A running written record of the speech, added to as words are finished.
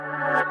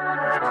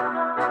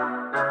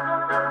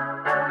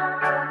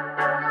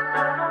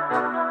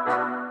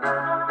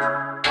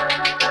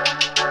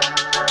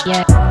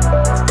Yeah.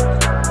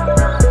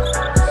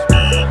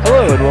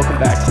 Hello and welcome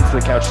back to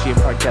the Couch GM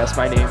podcast.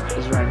 My name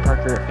is Ryan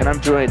Parker, and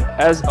I'm joined,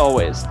 as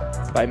always,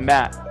 by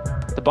Matt.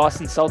 The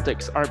Boston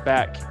Celtics aren't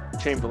back.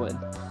 Chamberlain.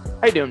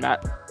 How you doing,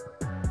 Matt?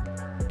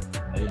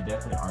 They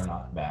definitely are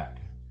not back.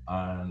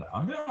 And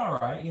I'm doing all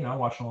right. You know,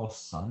 watching a little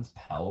Suns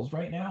Pels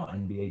right now,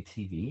 NBA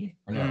TV.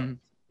 Or no,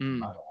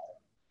 my bad.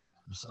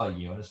 I saw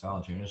Jonas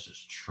Valanciunas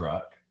just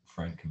truck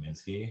Frank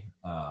Kaminsky.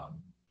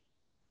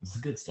 This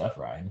is good stuff,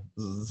 Ryan.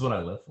 This is what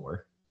I live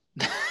for.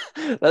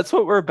 That's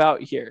what we're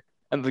about here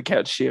on the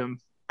Couch GM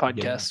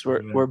podcast.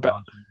 We're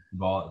about the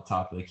ball at the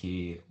top of the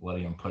key,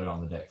 letting him put it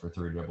on the deck for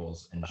 3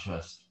 dribbles, and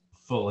just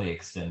fully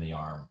extend the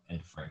arm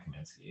into Frank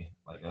Kaminsky.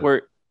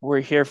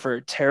 We're here for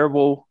a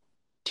terrible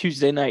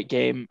Tuesday night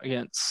game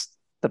against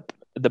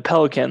the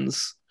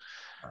Pelicans.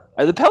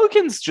 Are the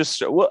Pelicans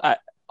just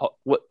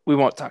we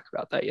won't talk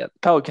about that yet. The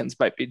Pelicans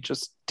might be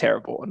just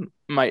terrible and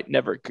might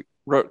never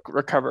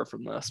recover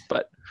from this,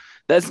 but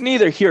that's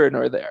neither here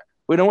nor there.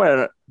 We don't want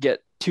to get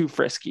too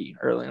frisky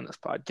early in this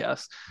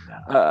podcast.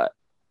 Yeah.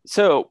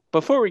 So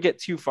before we get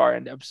too far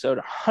into episode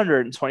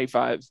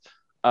 125,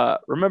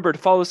 remember to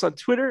follow us on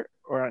Twitter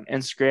or on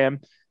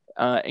Instagram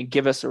and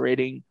give us a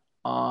rating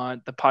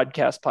on the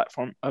podcast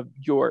platform of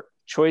your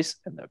choice,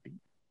 and that'd be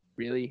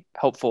really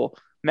helpful.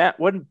 Matt,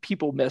 what did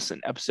people miss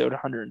in episode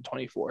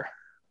 124?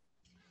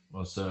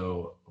 Well,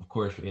 so of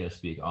course we had to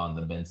speak on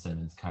the Ben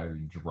Simmons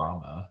Kyrie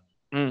drama.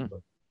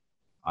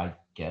 I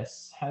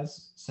guess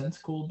has since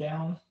cooled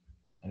down.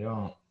 I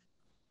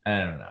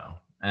don't know.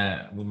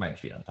 We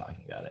might be done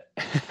talking about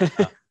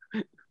it.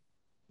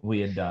 We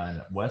had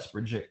done West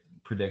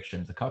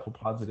predictions a couple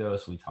pods ago,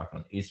 so we talked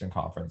on Eastern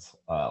Conference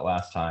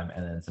last time,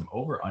 and then some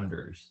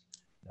over-unders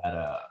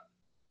that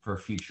for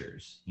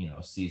futures,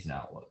 season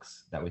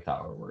outlooks that we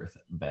thought were worth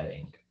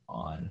betting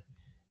on.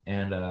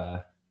 And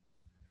I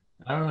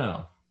don't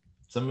know.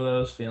 Some of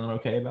those feeling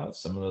okay about,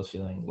 some of those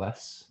feeling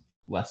less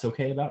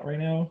okay about right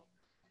now.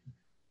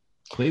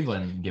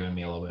 Cleveland giving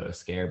me a little bit of a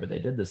scare, but they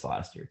did this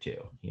last year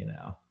too,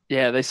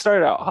 Yeah, they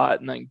started out hot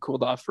and then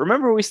cooled off.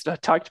 Remember we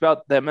talked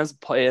about them as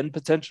play-in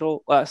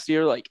potential last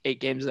year, like 8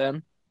 games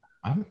in?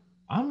 I'm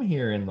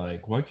hearing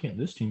like, why can't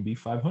this team be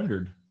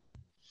 500?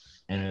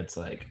 And it's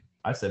like,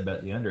 I said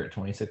bet the under at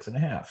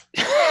 26.5.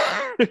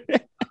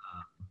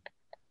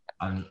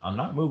 I'm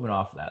not moving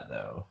off that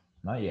though.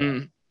 Not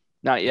yet.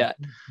 Not yet.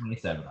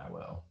 27 I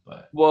will,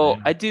 but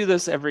I do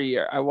this every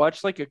year. I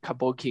watch like a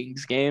couple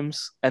Kings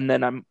games and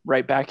then I'm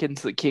right back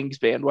into the Kings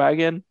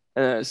bandwagon.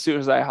 And as soon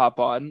as I hop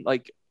on,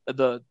 like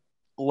the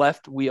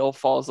left wheel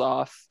falls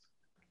off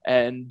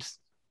and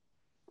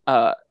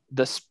one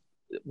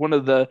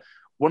of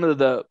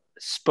the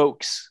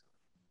spokes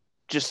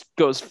just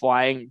goes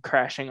flying,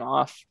 crashing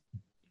off.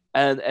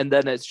 And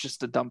then it's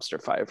just a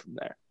dumpster fire from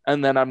there.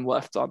 And then I'm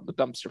left on the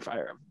dumpster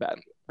fire of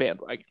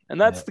bandwagon.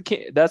 And that's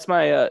that's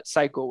my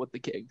cycle with the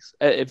Kings.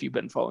 If you've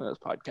been following this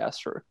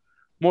podcast for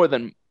more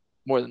than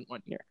 1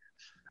 year,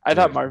 I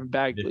thought Marvin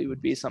Bagley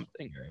would be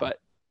something, but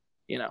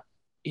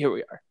here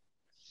we are.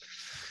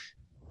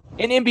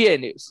 In NBA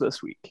news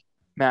this week,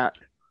 Matt,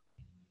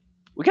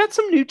 we got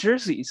some new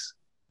jerseys.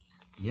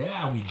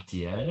 Yeah, we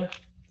did.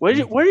 What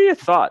are your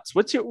thoughts?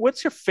 What's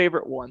your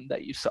favorite one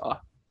that you saw?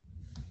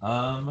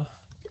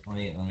 Let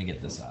me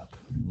get this up.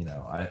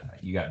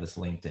 You got this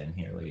linked in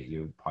here. Look at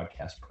you,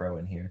 Podcast Pro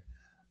in here.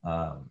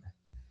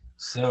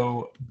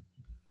 So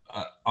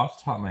off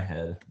the top of my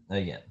head,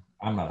 again,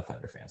 I'm not a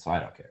Thunder fan, so I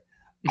don't care.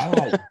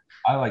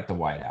 I like the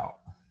whiteout.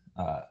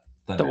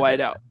 The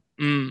whiteout.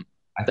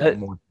 I think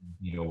more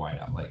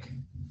whiteout. Like,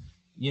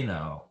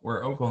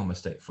 we're Oklahoma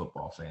State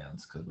football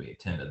fans because we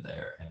attended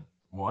there, and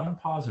one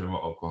positive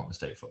about Oklahoma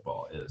State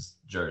football is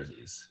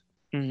jerseys.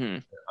 Mm-hmm.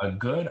 A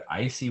good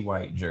icy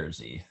white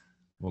jersey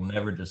will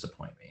never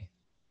disappoint me.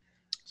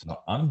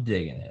 So I'm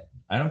digging it.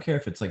 I don't care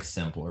if it's like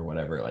simple or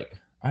whatever. Like,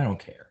 I don't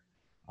care.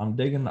 I'm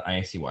digging the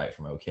icy white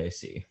from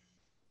OKC.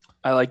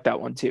 I like that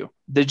one too.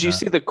 Did you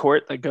see the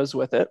court that goes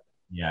with it?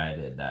 Yeah, I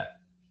did that.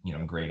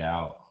 Grayed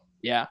out.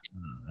 Yeah.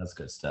 That's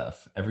good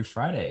stuff. Every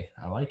Friday.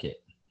 I like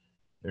it.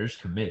 They're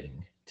just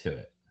committing to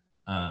it.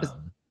 I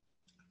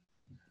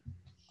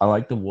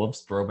like the Wolves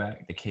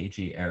throwback, the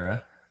KG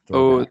era.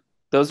 Throwback. Oh,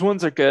 those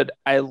ones are good.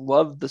 I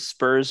love the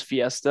Spurs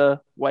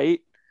Fiesta white.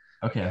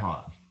 Okay, hold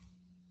on.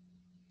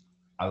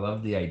 I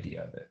love the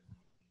idea of it.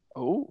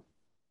 Oh.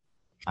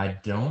 I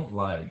don't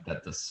like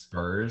that the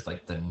Spurs,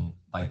 like the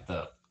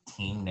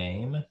team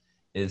name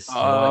is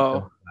still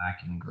like the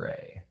black and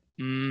gray.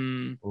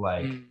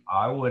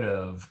 I would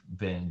have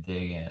been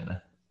digging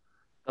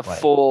the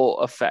full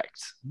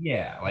effect.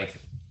 Yeah, like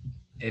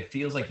it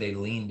feels like they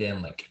leaned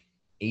in like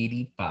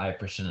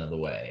 85% of the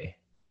way.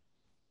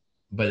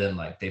 But then,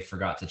 they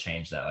forgot to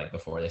change that,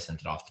 before they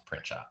sent it off to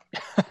print shop.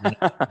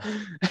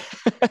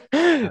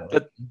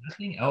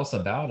 Nothing else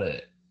about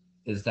it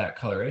is that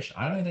coloration.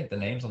 I don't even think the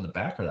names on the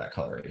back are that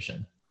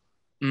coloration.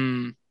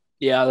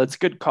 Yeah, that's a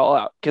good call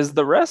out because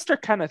the rest are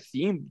kind of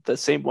themed the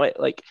same way.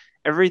 Like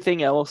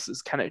everything else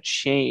is kind of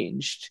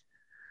changed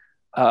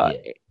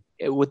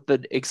with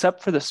the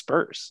except for the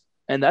Spurs.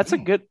 And that's a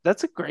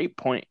great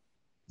point.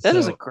 That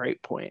is a So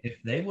great point.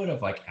 if they would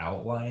have like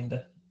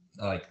outlined,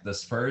 like the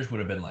Spurs would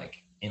have been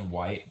like in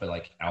white, but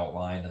like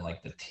outlined in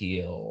like the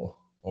teal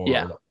or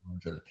Yeah. the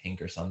orange or the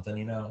pink or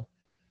something,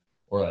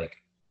 or like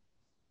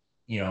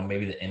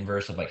maybe the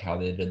inverse of like how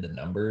they did the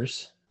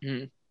numbers.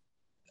 Mm.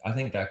 I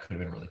think that could have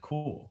been really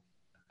cool.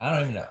 I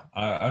don't even know.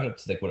 I would have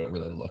to think what it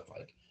really looked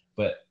like.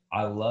 But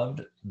I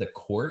loved the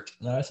court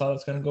that I saw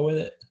that's going to go with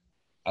it.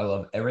 I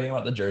love everything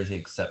about the jersey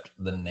except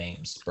the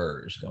name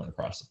Spurs going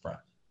across the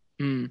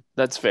front.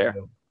 That's fair.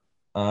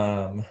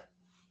 Um,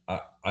 I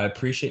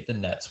appreciate the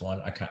Nets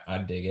one. I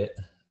dig it.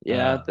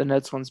 Yeah, the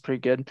Nets one's pretty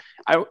good.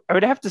 I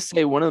would have to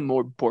say one of the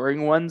more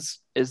boring ones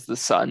is the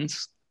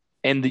Suns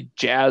and the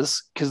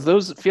Jazz, because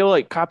those feel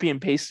like copy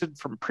and pasted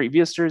from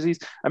previous jerseys.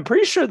 I'm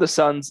pretty sure the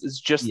Suns is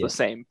just Yeah. the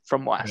same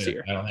from last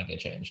year. I don't think it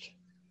changed.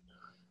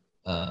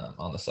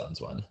 On the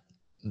Suns one,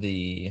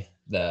 the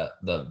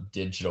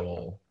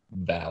digital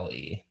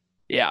Valley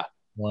Yeah,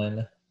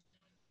 one.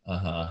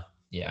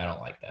 Yeah, I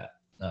don't like that.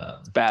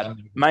 it's bad.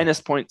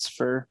 Minus points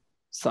for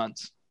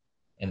Suns.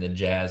 And the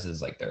Jazz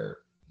is like their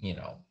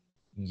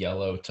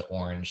yellow to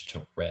orange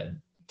to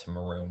red to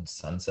maroon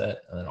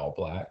sunset, and then all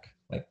black,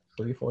 like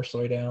 3/4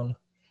 story down.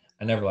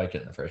 I never liked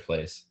it in the first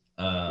place.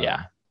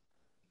 Yeah.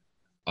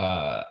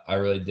 I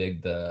really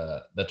dig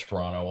the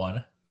Toronto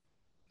one.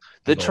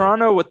 The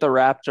Toronto with the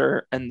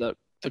Raptor and the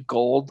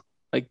gold,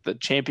 like the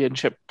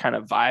championship kind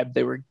of vibe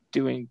they were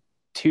doing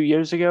 2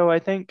 years ago, I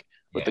think,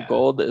 with the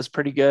gold is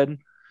pretty good.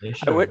 They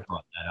should have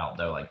brought that out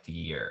though, like the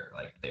year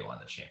like they won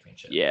the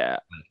championship. Yeah.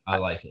 I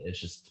like it. It's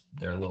just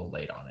they're a little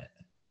late on it.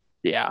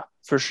 Yeah,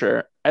 for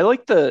sure. I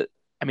like the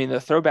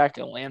throwback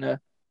Atlanta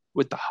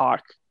with the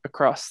hawk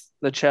across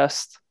the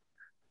chest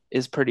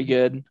is pretty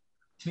good.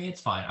 To me,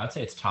 it's fine. I'd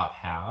say it's top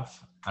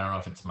half. I don't know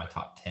if it's my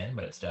top 10,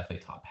 but it's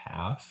definitely top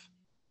half.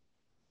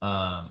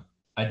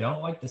 I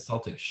don't like the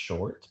Celtics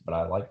short, but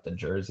I like the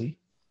jersey.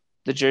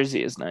 The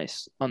jersey is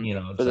nice for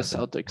the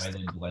Celtics. The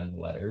way they blend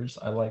letters,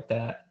 I like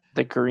that.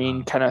 The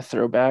green kind of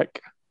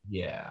throwback.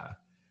 Yeah.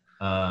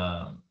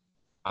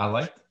 I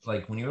like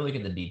when you look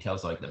at the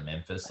details, like the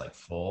Memphis like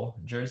full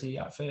jersey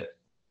outfit.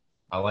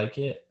 I like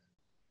it.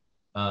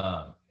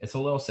 It's a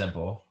little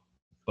simple,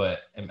 but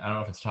I don't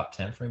know if it's top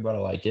 10 for me, but I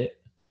like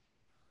it.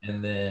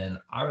 And then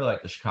I really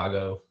like the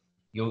Chicago.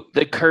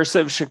 The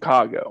cursive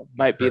Chicago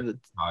might be the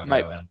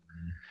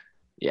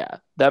yeah,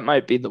 that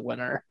might be the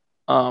winner.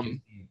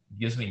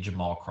 Gives me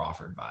Jamal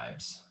Crawford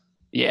vibes.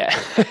 Yeah,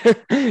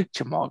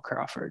 Jamal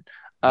Crawford.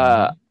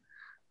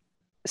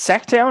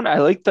 Sacktown, I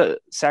like the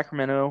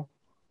Sacramento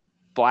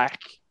black,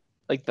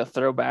 like the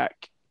throwback,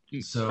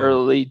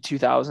 early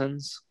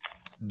 2000s.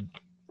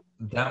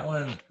 That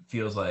one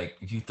feels like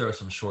if you throw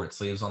some short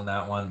sleeves on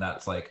that one,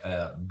 that's like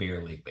a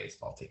beer league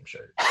baseball team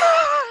shirt.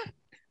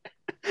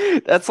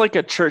 That's like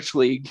a church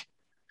league.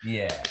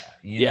 Yeah.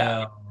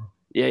 Yeah.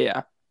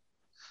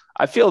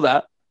 I feel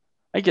that.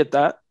 I get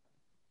that.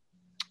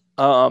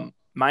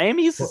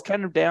 Miami's is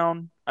kind of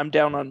down. I'm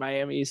down on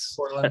Miami's.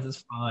 Portland's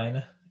is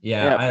fine.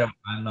 Yeah.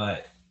 I'm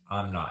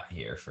not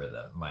here for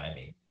the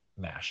Miami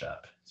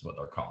mashup. Is what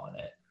they're calling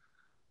it.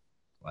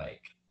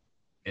 Like,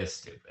 it's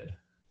stupid.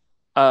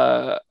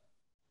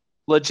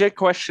 Legit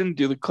question: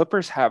 do the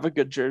Clippers have a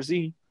good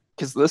jersey?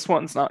 Because this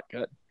one's not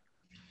good.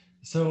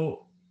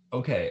 So,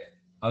 okay,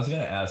 I was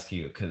gonna ask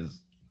you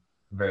because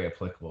very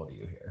applicable to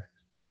you here.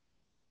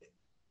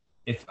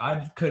 If I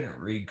couldn't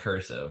read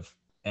cursive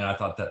and I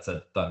thought that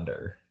said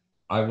Thunder,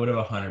 I would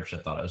have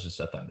 100% thought it was just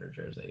a Thunder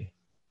jersey.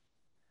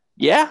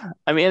 Yeah,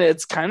 I mean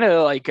it's kind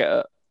of like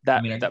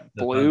that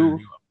blue.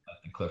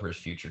 The Clippers'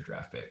 future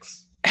draft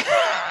picks.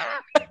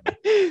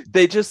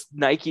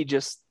 Nike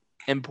just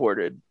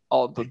imported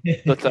all the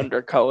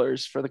Thunder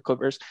colors for the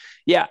Clippers.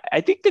 Yeah,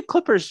 I think the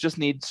Clippers just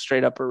need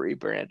straight up a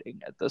rebranding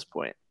at this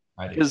point.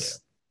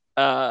 Because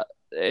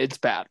it's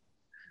bad.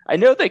 I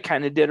know they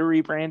kind of did a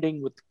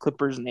rebranding with the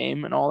Clippers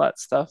name and all that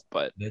stuff,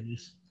 but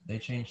they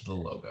changed the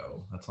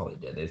logo. That's all they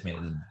did. They just made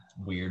it a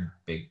weird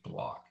big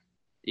block.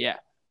 Yeah.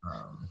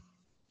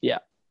 Yeah.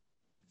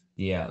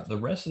 Yeah. The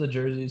rest of the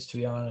jerseys, to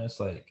be honest,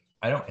 like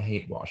I don't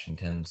hate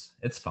Washington's.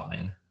 It's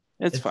fine.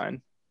 It's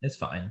fine. It's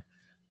fine.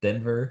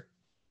 Denver.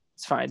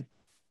 It's fine.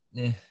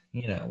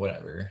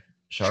 Whatever.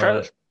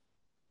 Charlotte.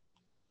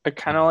 I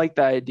kind of like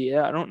the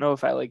idea. I don't know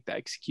if I like the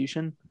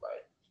execution.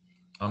 Right.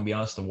 I'll be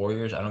honest, the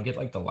Warriors, I don't get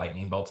like the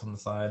lightning bolts on the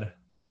side.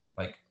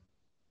 Like,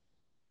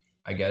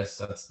 I guess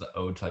that's the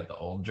ode to like the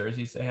old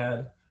jerseys they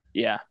had.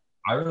 Yeah.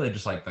 I really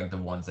just like the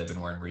ones they've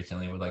been wearing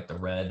recently with like the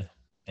red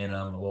and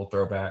a little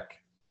throwback.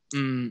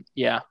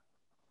 Yeah.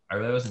 I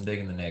really wasn't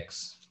digging the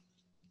Knicks.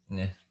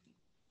 Nah.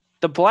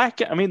 The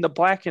black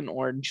and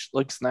orange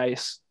looks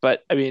nice,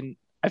 but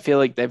I feel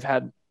like they've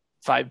had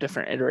 5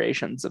 different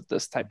iterations of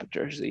this type of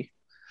jersey.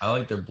 I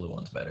like their blue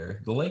ones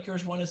better. The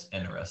Lakers one is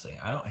interesting.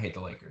 I don't hate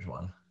the Lakers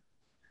one.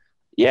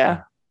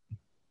 Yeah.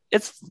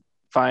 It's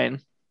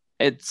fine.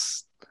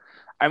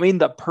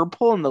 The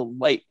purple and the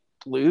light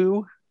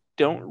blue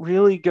don't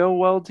really go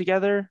well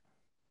together.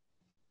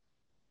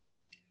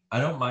 I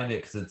don't mind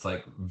it because it's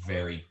like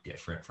very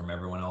different from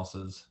everyone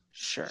else's.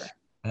 Sure.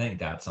 I think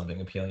that's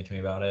something appealing to me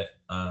about it.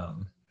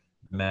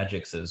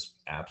 Magic's is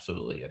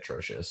absolutely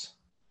atrocious.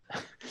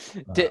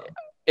 Did, Um,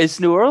 is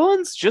New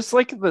Orleans just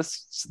like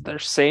this their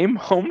same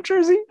home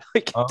jersey?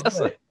 Like it oh,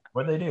 doesn't.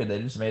 what they do?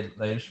 They just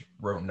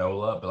wrote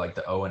NOLA, but like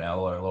the O and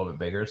L are a little bit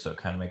bigger, so it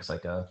kind of makes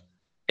like a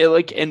It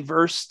like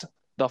inversed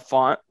the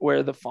font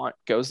where the font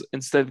goes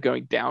instead of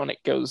going down,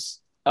 it goes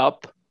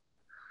up.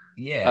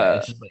 yeah. Uh,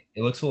 It's just like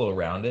it looks a little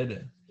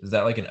rounded. Is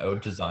that like an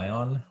ode to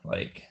Zion?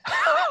 Like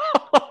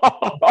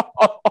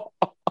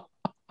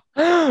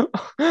on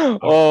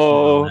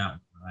oh, that,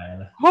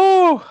 Ryan.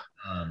 oh,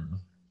 Um,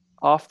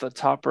 off the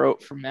top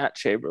rope from Matt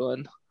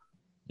Chamberlain.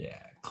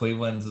 yeah,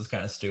 Cleveland's is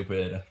kind of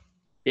stupid.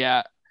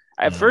 Yeah.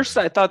 At Um, first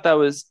I thought that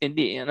was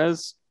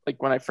Indiana's,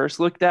 like when I first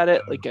looked at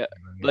it,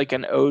 like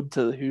an ode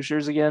to the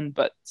Hoosiers again,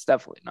 but it's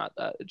definitely not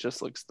that. It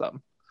just looks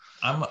dumb.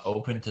 I'm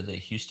open to the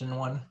Houston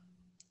one.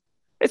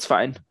 It's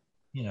fine.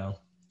 You know,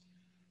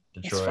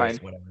 It's Detroit, fine.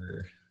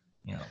 whatever.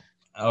 You know.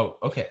 Oh,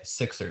 okay.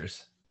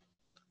 Sixers.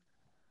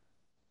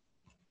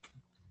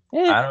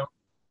 Eh, I don't.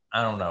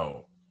 I don't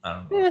know. I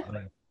don't know. eh, I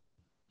think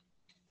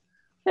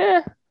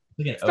eh. like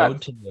an It's not,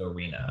 ode to the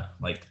arena,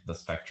 like the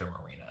Spectrum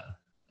Arena,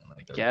 and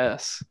like everything.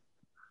 yes.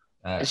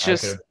 It's I could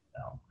just have.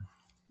 No.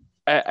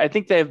 I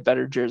think they have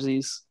better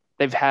jerseys.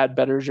 They've had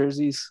better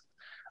jerseys.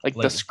 Like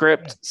the Like,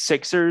 script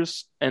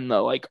Sixers and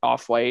the like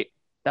off white.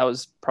 That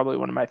was probably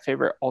one of my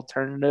favorite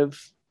alternative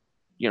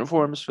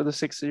uniforms for the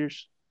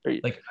Sixers.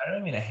 like I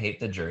don't mean I hate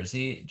the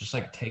jersey. Just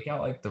like take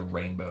out like the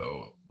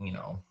rainbow,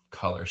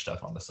 color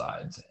stuff on the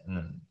sides, and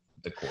then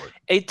the court.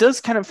 It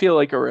does kind of feel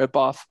like a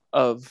ripoff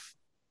of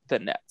the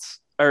Nets.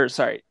 Or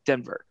sorry,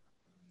 Denver.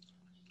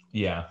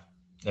 Yeah,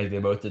 like they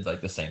both did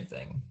like the same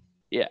thing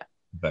Yeah,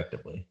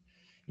 effectively.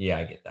 Yeah,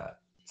 I get that.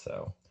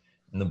 So,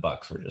 and the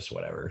Bucks were just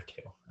whatever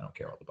too. I don't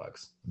care about the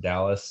Bucks.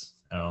 Dallas,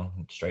 I don't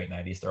know, straight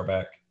 '90s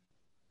throwback.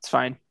 it's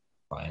fine.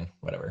 Fine,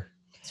 whatever.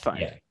 It's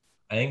fine. Yeah,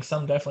 I think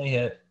some definitely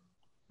hit.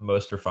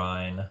 Most are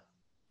fine,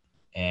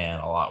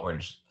 and a lot were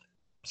just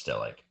still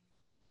like,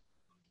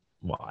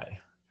 why?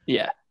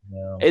 Yeah.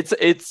 No.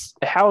 It's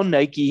how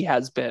Nike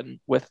has been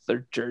with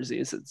their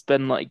jerseys. It's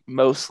been like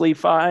mostly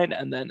fine,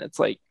 and then it's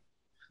like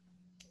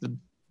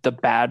the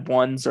bad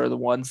ones are the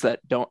ones that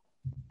don't.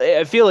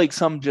 I feel like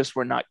some just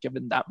were not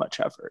given that much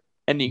effort,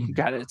 and you can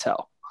kind of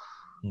tell.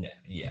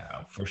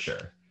 Yeah, for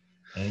sure.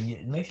 And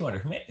it makes you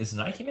wonder: is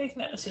Nike making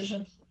that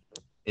decision?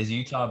 Is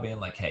Utah being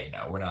like, "Hey,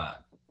 no, we're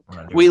not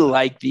doing We that.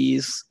 like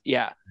these,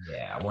 yeah,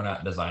 Yeah, we're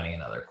not designing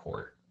another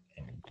court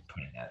and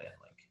putting that in.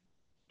 Like,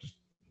 just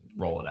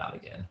roll it out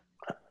again."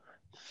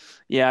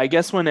 yeah. I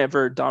guess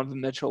whenever Donovan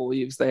Mitchell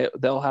leaves,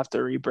 they'll have to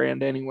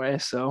rebrand anyway.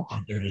 So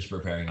They're just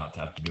preparing not to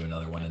have to do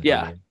another one in 3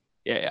 yeah, years.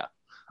 yeah,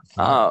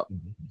 Smart.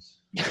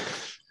 yeah.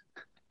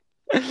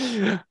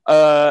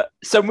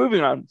 So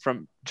moving on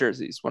from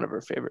jerseys, one of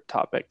our favorite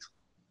topics,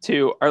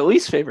 to our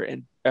least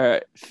favorite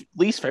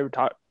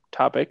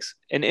topics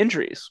and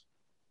injuries.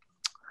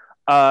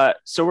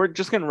 So we're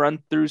just gonna run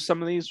through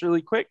some of these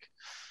really quick.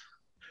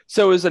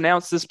 So it was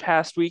announced this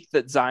past week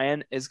that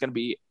Zion is going to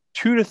be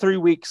 2 to 3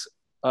 weeks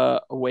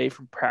away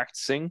from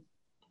practicing.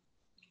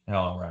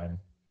 Hell, Ryan.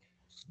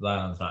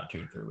 Zion's not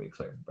 2 to 3 weeks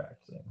away from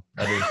practicing.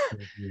 That dude's 2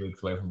 to 3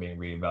 weeks away from being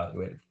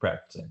reevaluated for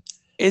practicing.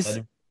 Is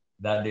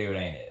that dude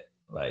ain't it.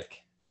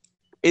 Like,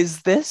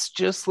 is this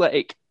just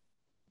like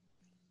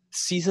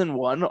season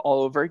 1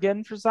 all over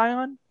again for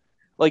Zion?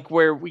 Like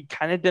where we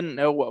kind of didn't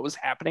know what was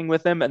happening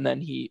with him, and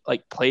then he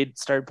like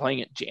started playing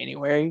in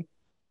January.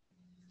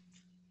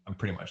 I'm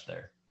pretty much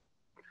there.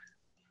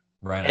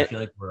 Ryan, I feel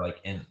like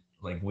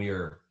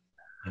we're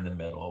in the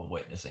middle of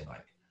witnessing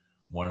like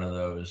one of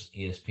those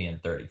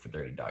ESPN 30 for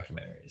 30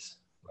 documentaries,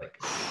 like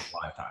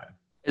lifetime.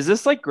 Is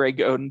this like Greg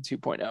Oden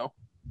 2.0?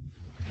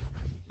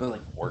 But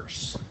like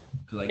worse.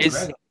 Because like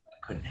Greg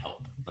couldn't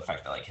help the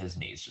fact that like his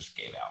knees just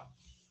gave out.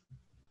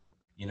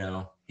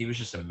 He was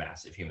just a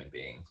massive human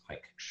being.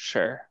 Like,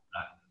 sure.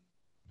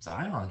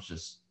 Zion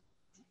just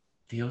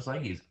feels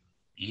like he's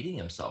eating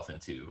himself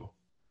into.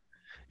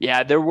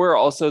 Yeah, there were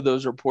also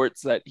those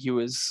reports that he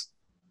was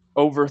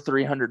over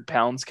 300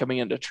 pounds coming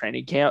into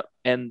training camp,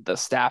 and the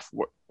staff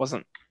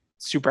wasn't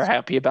super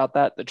happy about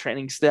that. The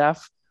training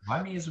staff.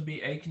 My knees would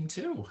be aching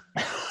too.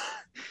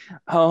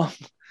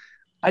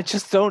 I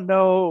just don't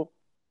know.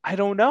 I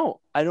don't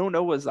know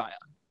with Zion.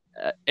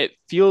 It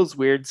feels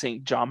weird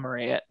seeing John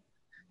Morant.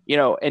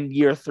 In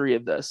year 3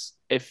 of this,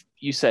 if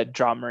you said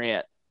John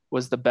Morant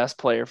was the best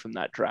player from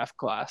that draft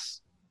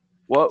class,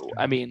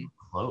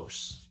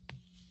 Close.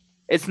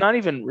 It's not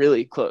even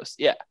really close.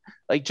 Yeah.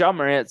 Like John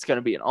Morant's going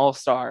to be an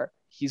all-star.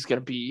 He's going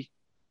to be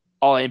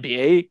all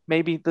NBA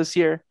maybe this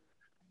year.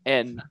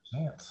 And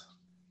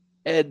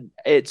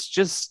it's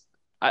just,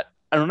 I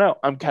don't know.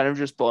 I'm kind of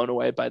just blown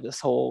away by this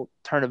whole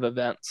turn of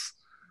events.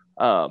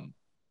 But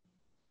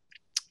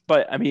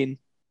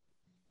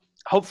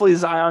hopefully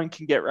Zion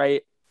can get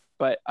right.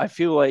 But I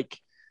feel like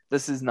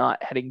this is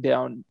not heading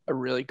down a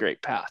really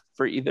great path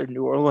for either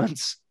New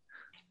Orleans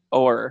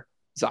or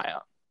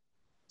Zion.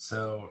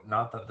 So,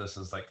 not that this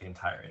is like the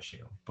entire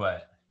issue,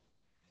 but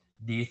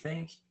do you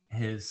think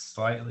his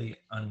slightly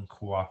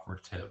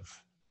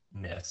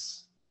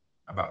uncooperativeness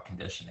about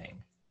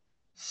conditioning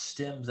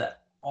stems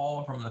at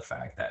all from the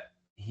fact that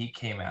he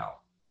came out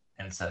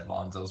and said,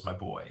 Lonzo's my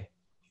boy,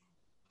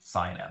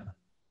 sign him.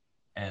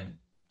 And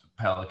the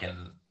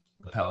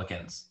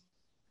Pelicans,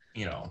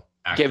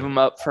 Gave him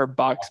up for a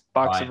box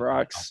of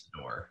rocks.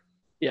 Door.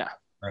 Yeah.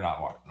 Or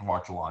not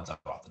walked Lonzo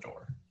out the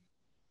door.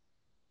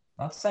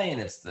 Not saying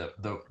it's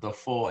the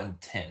full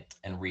intent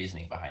and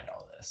reasoning behind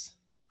all this,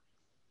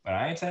 but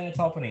I ain't saying it's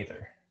helping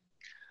either.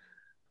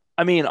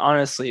 I mean,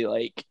 honestly,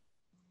 like,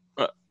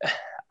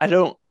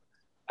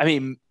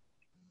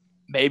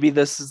 maybe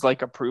this is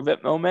like a prove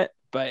it moment,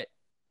 but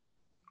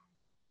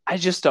I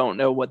just don't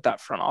know what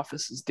that front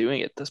office is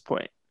doing at this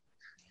point.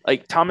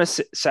 Like, Thomas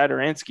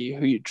Satoransky,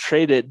 who you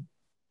traded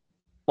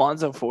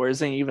Lonzo for,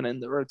 isn't even in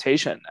the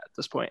rotation at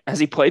this point. Has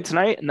he played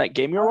tonight in that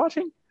game you're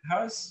watching?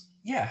 How is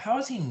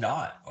he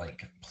not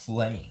like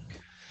playing?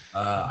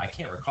 I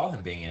can't recall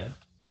him being in.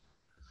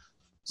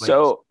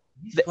 So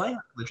he's playing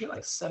legit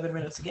like 7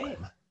 minutes a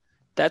game.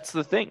 That's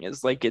the thing,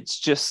 is like, it's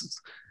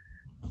just,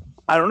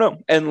 I don't know.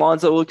 And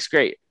Lonzo looks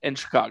great in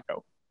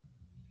Chicago.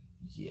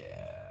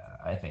 Yeah,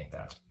 I think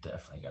that's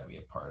definitely got to be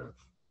a part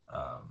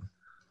of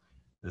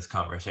this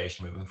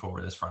conversation moving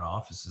forward. This front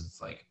office is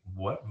like,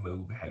 what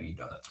move have you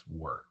done that's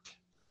worked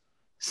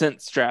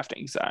since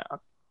drafting Zion?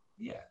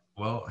 Yeah,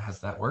 well, has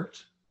that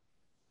worked?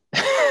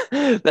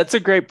 That's a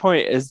great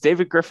point. Is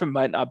David Griffin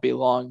might not be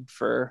long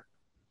for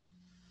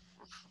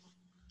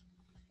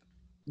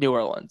New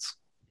Orleans.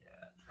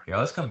 Yeah,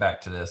 let's come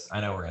back to this.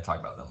 I know we're going to talk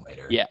about them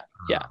later. Yeah.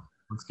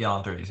 Let's get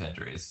on through these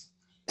injuries.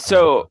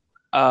 So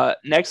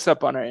next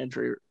up on our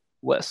injury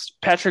list,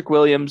 Patrick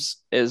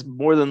Williams is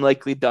more than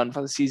likely done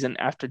for the season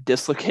after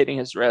dislocating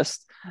his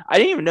wrist. I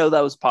didn't even know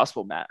that was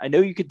possible, Matt. I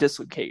know you could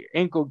dislocate your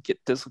ankle,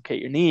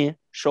 dislocate your knee,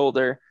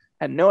 shoulder.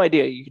 I had no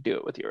idea you could do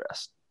it with your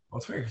wrist. Well,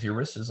 it's weird because your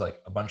wrist is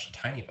like a bunch of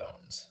tiny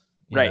bones.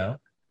 Right. Know?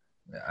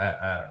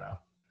 I don't know.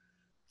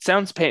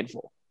 Sounds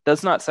painful.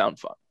 Does not sound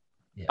fun.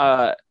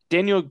 Yeah.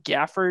 Daniel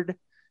Gafford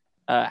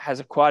has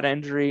a quad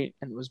injury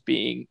and was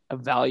being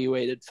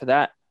evaluated for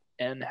that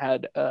and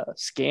had a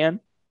scan.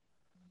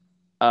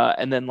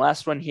 And then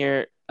last one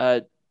here,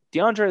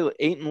 DeAndre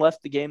Ayton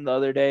left the game the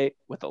other day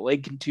with a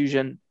leg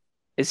contusion.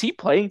 Is he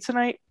playing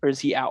tonight or is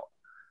he out?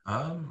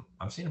 I've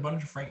seen a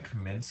bunch of Frank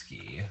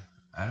Kaminsky.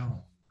 I don't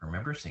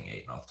remember seeing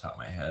Ayton off the top of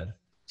my head.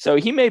 So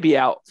he may be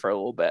out for a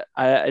little bit.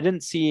 I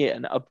didn't see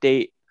an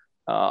update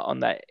on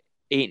that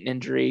Ayton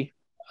injury,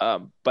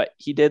 but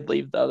he did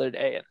leave the other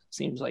day. And it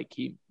seems like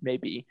he may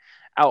be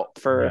out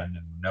for... Yeah,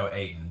 no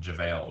Ayton.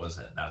 JaVale was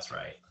it. That's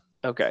right.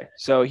 Okay,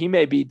 so he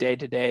may be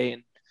day-to-day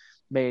and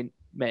may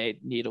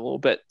need a little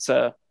bit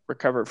to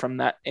recover from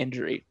that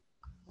injury.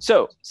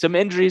 So some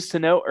injuries to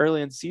note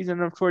early in the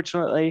season,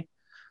 unfortunately.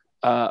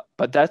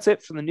 But that's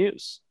it for the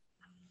news.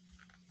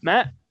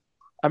 Matt,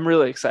 I'm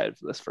really excited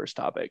for this first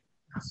topic.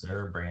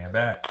 Sir, bring it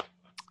back.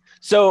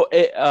 So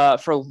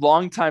for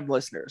longtime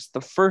listeners,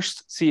 the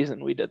first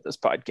season we did this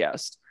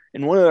podcast,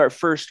 in one of our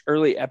first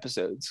early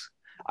episodes,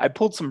 I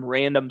pulled some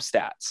random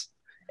stats.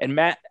 And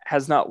Matt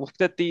has not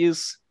looked at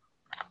these.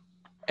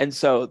 And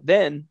so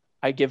then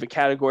I give a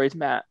category to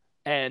Matt,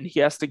 and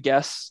he has to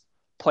guess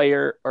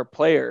player or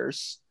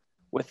players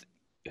with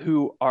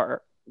who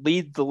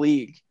lead the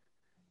league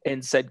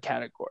in said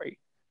category.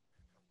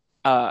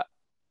 And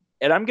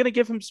I'm going to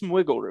give him some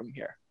wiggle room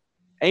here.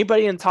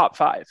 Anybody in top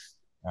 5.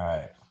 All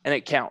right. And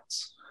it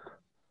counts.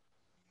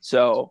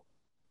 So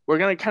we're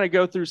going to kind of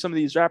go through some of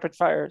these rapid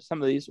fire.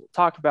 Some of these we'll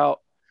talk about.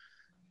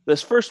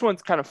 This first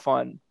one's kind of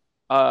fun.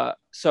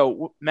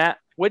 So Matt,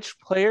 which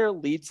player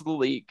leads the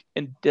league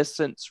in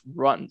distance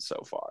run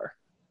so far?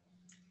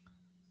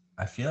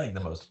 I feel like the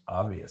most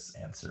obvious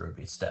answer would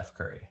be Steph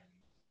Curry.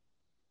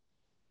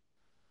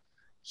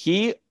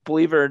 He,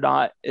 believe it or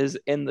not, is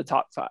in the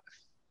top 5.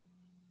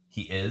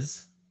 He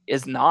is?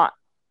 Is not.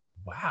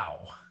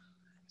 Wow.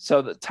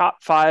 So the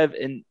top 5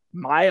 in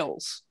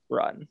miles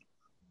run.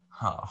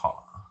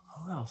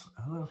 Who else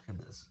could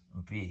this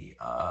be?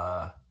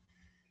 I'll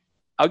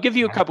give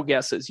you a couple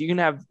guesses. You can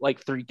have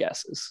like 3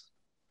 guesses.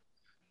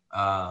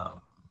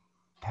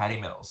 Patty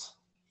Mills.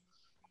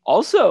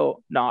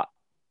 Also not.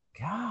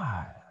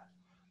 God.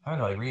 I'm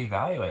going to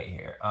reevaluate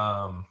here.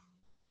 All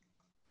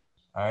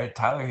right,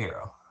 Tyler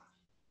Hero.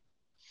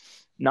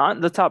 Not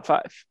in the top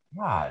 5.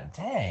 God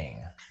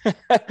dang.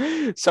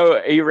 So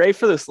are you ready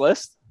for this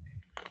list?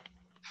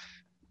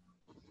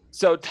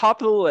 So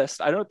top of the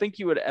list, I don't think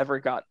you would have ever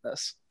gotten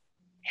this.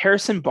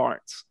 Harrison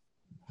Barnes.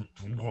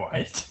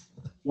 What?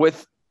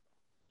 With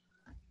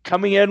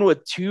coming in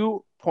with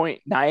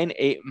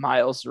 2.98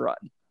 miles run.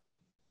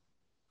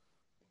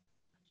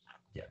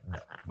 Yeah, no,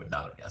 would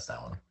not have guessed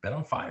that one. Been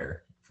on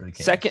fire for the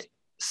Kings.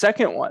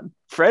 Second one,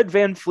 Fred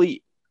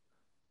VanVleet.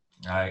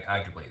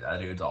 I could believe that.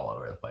 Dude's all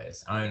over the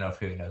place. I don't even know if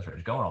he knows where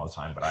he's going all the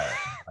time, but I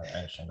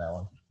understand that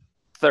one.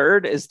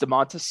 Third is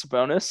Domantas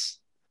Sabonis.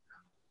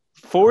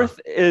 Fourth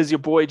is your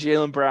boy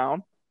Jaylen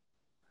Brown.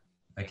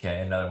 Okay,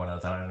 another one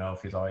else. I don't know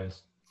if he's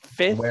always.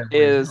 Fifth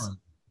is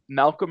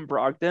Malcolm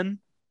Brogdon.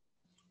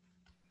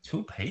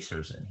 2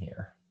 Pacers in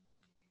here.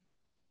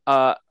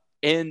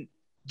 And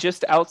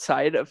just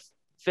outside of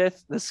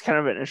 5th, this is kind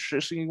of an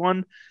interesting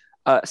one.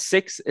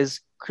 6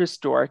 is Chris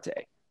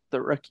Duarte,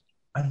 the rookie.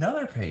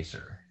 Another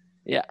Pacer.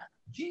 Yeah.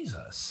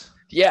 Jesus.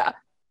 Yeah.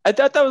 I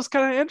thought that was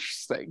kind of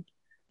interesting.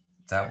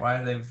 Is that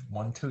why they've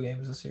won 2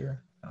 games this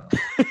year?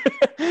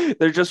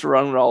 They're just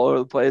running all over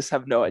the place,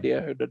 have no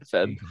idea who to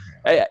defend.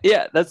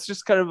 Yeah, that's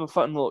just kind of a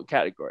fun little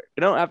category.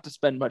 You don't have to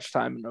spend much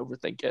time and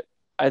overthink it.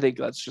 I think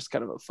that's just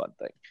kind of a fun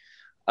thing.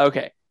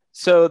 Okay,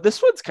 so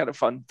this one's kind of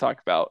fun to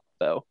talk about,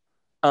 though.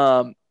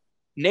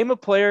 Name a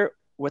player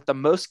with the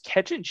most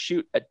catch and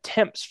shoot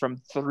attempts from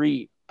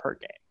 3 per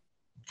game.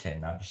 Okay,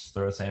 not just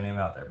throw the same name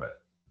out there,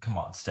 but come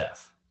on,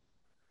 Steph.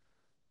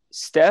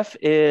 Steph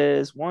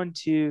is 1,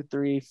 2,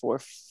 3, 4,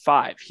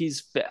 5.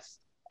 He's 5th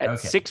at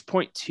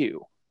 6.2.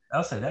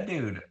 I'll say that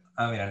dude.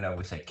 I mean, I know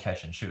we say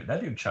catch and shoot.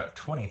 That dude chucked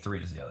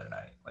 23s the other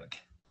night. Like,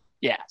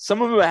 yeah,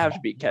 some of them have to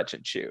be catch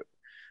and shoot,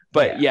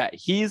 but yeah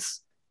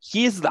he's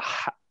the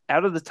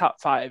out of the top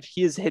 5.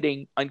 He is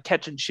hitting on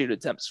catch and shoot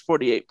attempts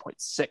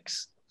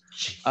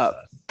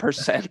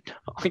 48.6%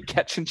 on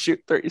catch and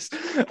shoot threes,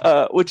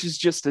 which is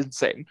just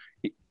insane.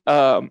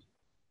 Do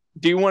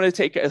you want to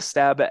take a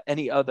stab at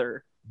any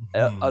other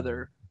names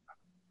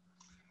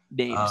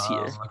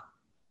here?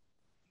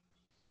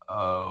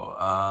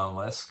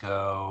 Let's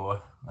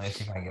go. Let me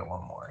see if I can get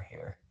one more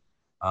here.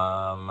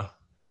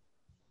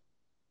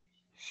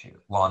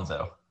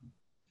 Lonzo.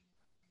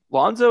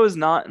 Lonzo is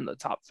not in the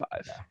top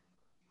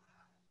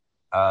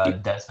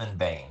 5. Desmond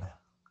Bane.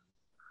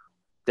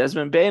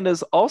 Desmond Bane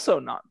is also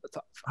not in the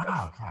top 5.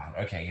 Oh, God.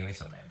 Okay, give me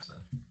some names then.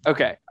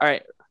 Okay, all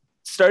right.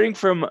 Starting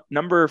from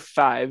number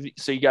 5,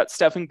 so you got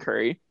Stephen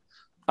Curry.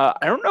 I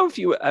don't know if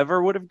you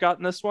ever would have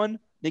gotten this one.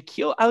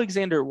 Nickeil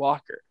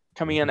Alexander-Walker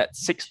coming in at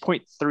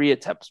 6.3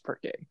 attempts per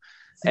game.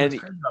 What's crazy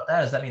about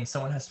that is that means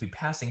someone has to be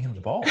passing him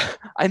the ball.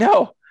 I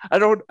know. I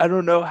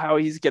don't know how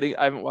he's getting.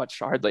 I haven't watched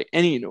hardly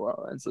any New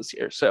Orleans this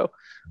year, so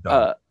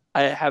I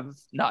have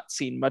not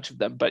seen much of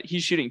them. But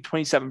he's shooting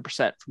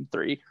 27% from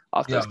 3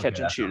 off those catch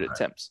and shoot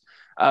attempts.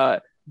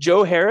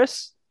 Joe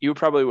Harris, you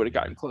probably would have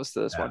gotten close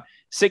to this one.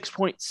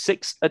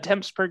 6.6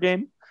 attempts per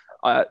game,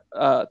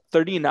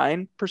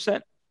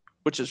 39%,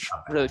 which is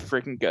really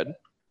freaking good.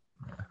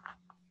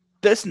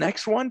 This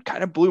next one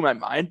kind of blew my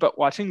mind, but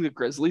watching the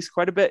Grizzlies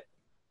quite a bit,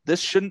 this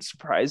shouldn't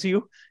surprise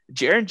you.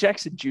 Jaren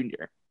Jackson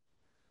Jr.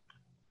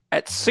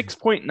 at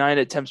 6.9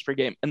 attempts per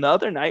game. And the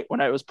other night when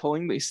I was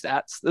pulling these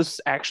stats, this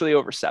is actually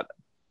over 7.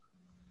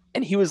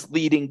 And he was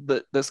leading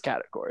this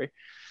category.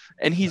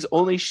 And he's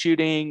only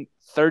shooting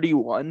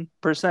 31%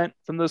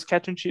 from those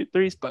catch and shoot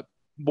threes, but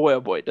boy,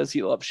 oh boy, does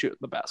he love shooting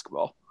the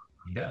basketball.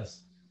 He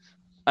does.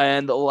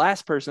 And the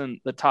last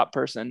person, the top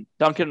person,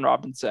 Duncan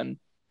Robinson.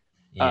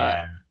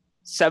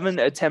 7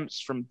 attempts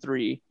from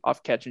 3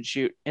 off catch and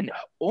shoot and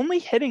only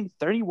hitting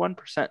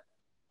 31%.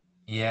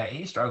 Yeah,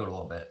 he struggled a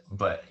little bit,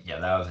 but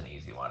yeah, that was an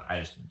easy one. I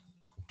just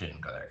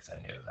didn't go there because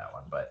I knew that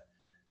one, but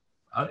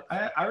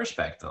I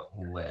respect the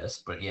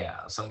list, but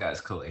yeah, some guys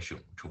clearly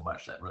shoot too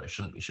much that really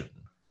shouldn't be shooting.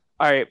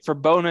 All right, for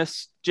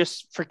bonus,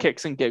 just for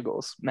kicks and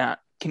giggles, Matt,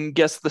 can you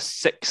guess the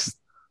 6th?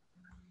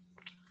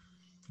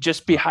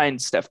 Just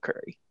behind Steph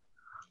Curry.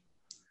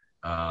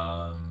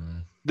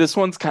 This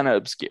one's kind of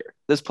obscure.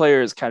 This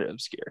player is kind of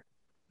obscure.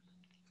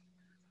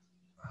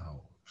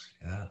 Oh,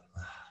 God.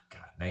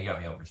 Now you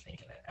got me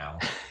overthinking it now.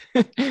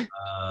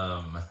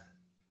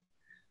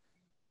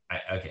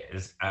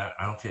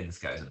 I don't think this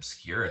guy's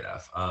obscure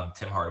enough.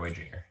 Tim Hardaway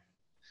Jr.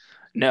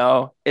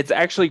 No, it's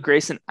actually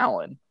Grayson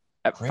Allen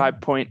at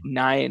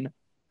 5.9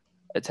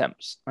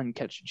 attempts on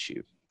catch and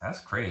shoot.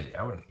 That's crazy.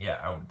 I would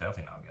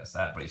definitely not guess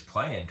that, but he's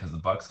playing because the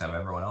Bucks have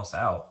everyone else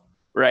out.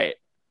 Right.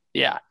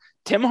 Yeah.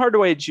 Tim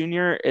Hardaway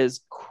Jr.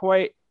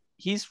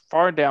 he's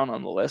far down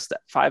on the list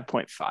at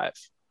 5.5.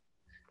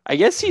 I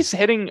guess he's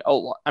hitting a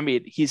lot. I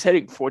mean, he's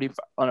hitting 45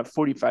 on a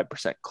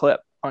 45% clip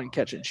on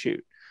catch and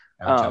shoot.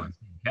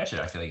 Catch it,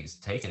 I feel like he's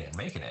taking it and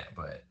making it,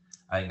 but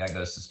I think that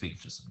goes to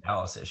speak to some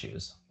Dallas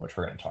issues, which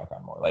we're going to talk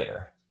on more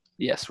later.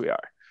 Yes, we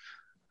are.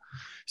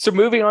 So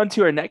moving on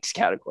to our next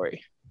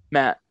category,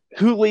 Matt,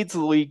 who leads the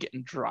league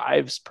in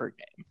drives per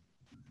game?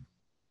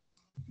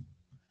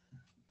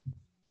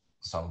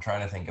 So I'm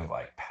trying to think of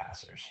like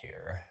passers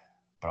here,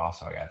 but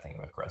also I got to think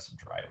of aggressive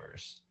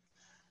drivers.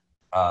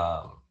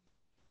 I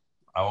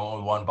went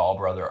with one ball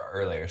brother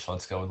earlier, so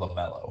let's go with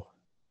LaMelo.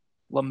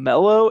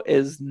 LaMelo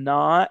is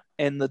not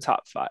in the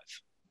top 5.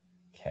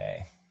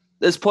 Okay.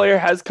 This player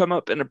has come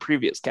up in a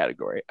previous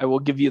category. I will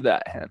give you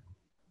that hint.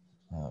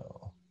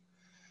 Oh.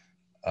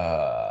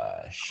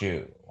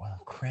 Shoot. Wow,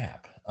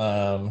 crap.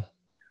 Okay.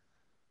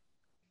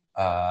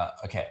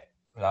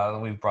 Not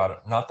that we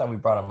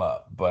brought him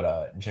up,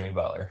 but Jimmy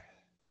Butler.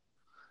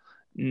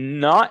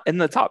 Not in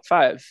the top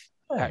 5,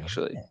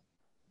 actually.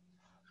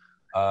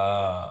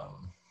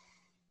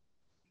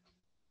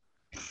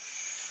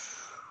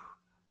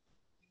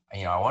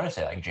 I want to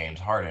say like James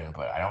Harden,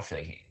 but I don't feel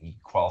like he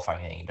qualifying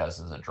anything he does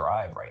as a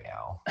drive right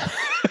now.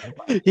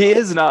 He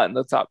is not in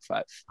the top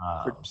 5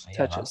 for so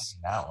touches.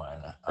 that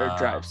one or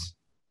drives.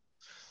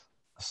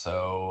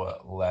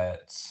 So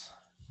let's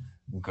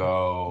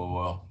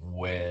go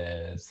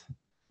with.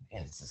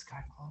 Man, does this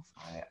guy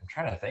qualify? I'm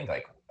trying to think.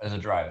 Like, as a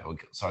driver,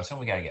 so I assume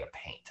we got to get a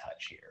paint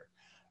touch here.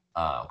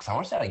 Because I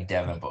want to say like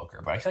Devin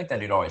Booker, but I feel like that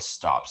dude always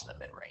stops in the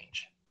mid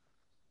range.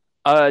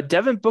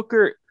 Devin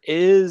Booker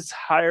is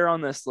higher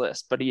on this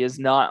list, but he is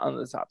not on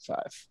the top 5.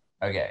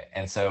 Okay,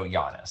 and so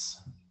Giannis.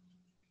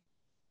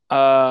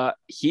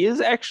 He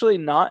is actually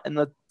not in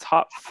the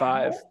top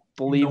 5,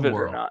 believe it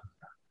or not.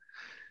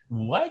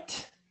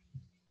 What?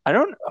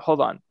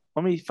 Hold on.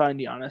 Let me find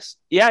Giannis.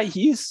 Yeah,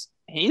 he's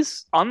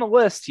on the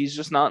list. He's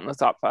just not in the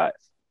top 5.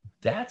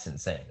 That's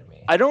insane to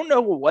me. I don't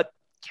know what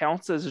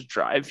counts as a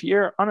drive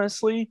here,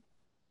 honestly.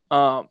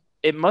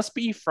 It must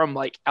be from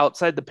like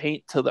outside the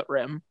paint to the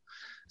rim.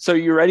 So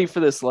you ready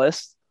for this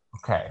list?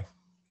 Okay.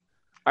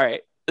 All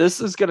right. This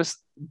is going to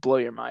blow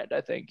your mind,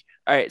 I think.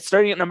 All right.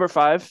 Starting at number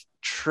 5,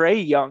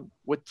 Trae Young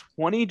with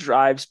 20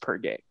 drives per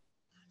game.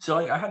 So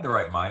like I had the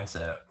right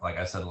mindset. Like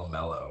I said,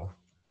 LaMelo.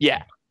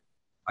 Yeah.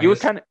 You were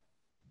kind of.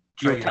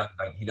 Trae Young,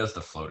 like, he does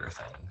the floater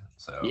thing.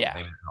 So yeah.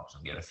 maybe it helps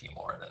him get a few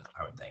more than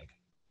I would think.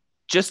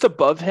 Just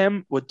above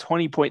him with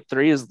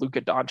 20.3 is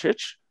Luka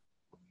Doncic.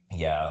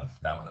 Yeah,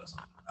 that one doesn't.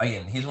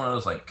 Again, he's one of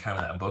those like kind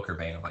of that Booker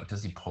vein of like,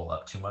 does he pull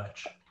up too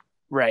much?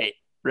 Right.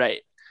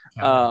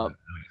 Ja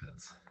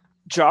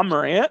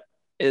Morant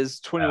is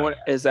 21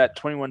 is at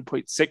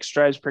 21.6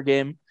 drives per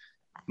game.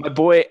 My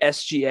boy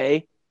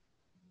SGA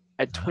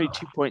at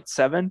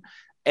 22.7,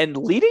 and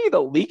leading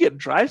the league in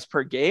drives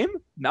per game,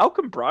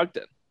 Malcolm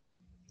Brogdon.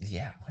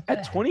 Yeah,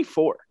 at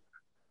 24.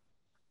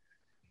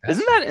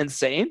 Isn't that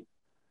insane?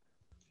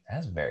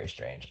 That's very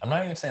strange. I'm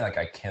not even saying like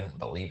I can't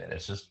believe it.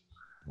 It's just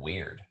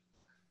weird.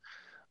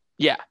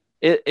 Yeah,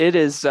 it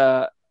is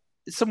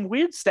some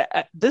weird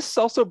stat. This is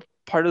also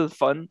part of the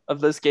fun of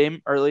this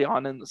game early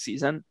on in the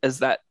season is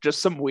that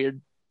just some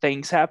weird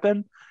things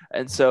happen.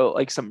 And so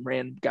like some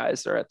random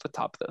guys are at the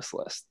top of this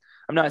list.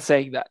 I'm not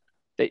saying that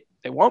they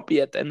won't be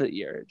at the end of the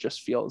year. It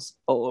just feels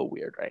a little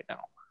weird right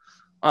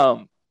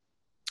now.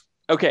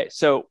 Okay,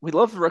 so we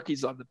love the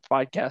rookies on the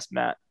podcast,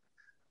 Matt.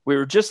 We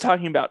were just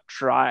talking about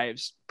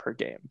drives per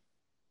game.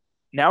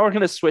 Now we're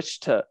going to switch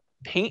to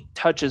paint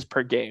touches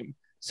per game.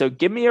 So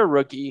give me a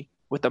rookie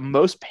with the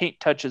most paint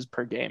touches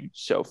per game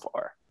so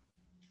far.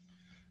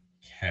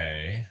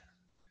 Okay.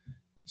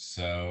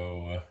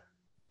 So,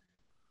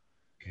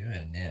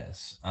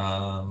 goodness.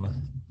 I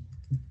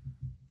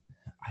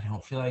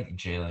don't feel like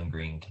Jalen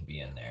Green can be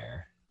in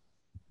there.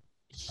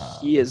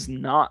 He is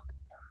not.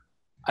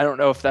 I don't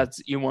know if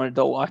that's you wanted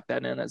to lock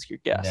that in as your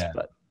guess, no,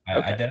 but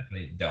okay. I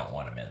definitely don't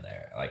want him in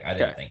there. Like I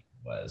didn't think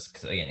it was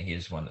because again,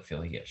 he's one that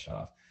feel he gets shut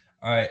off.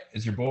 All right,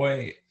 is your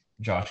boy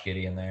Josh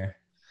Giddey in there?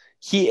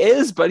 He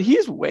is, but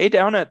he's way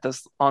down at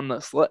this on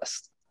this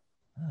list.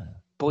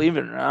 Believe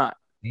it or not.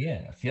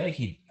 Yeah, I feel like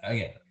he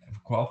again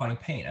qualifying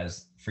paint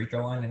as free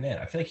throw line and in.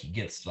 I feel like he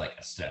gets like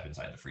a step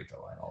inside the free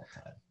throw line all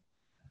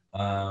the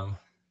time.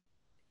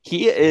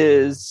 He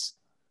is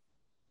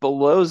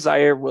below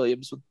Zaire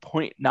Williams with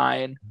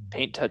 0.9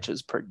 paint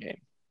touches per game.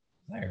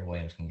 Zaire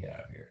Williams can get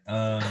out of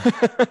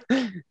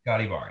here.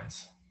 Scotty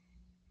Barnes.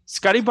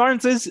 Scotty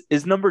Barnes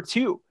is number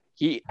 2.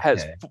 He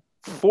has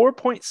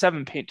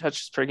 4.7 paint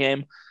touches per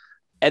game,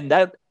 and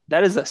that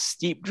is a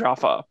steep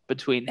drop off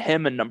between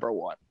him and number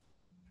 1.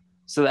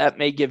 So that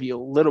may give you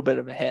a little bit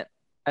of a hint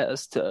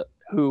as to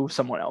who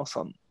someone else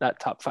on that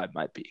top 5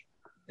 might be.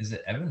 Is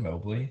it Evan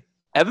Mobley?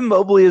 Evan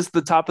Mobley is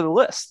the top of the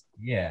list.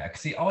 Yeah,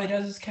 because all he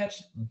does is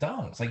catch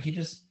dunks. Like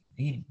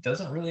he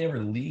doesn't really ever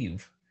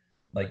leave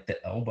like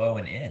the elbow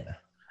and in.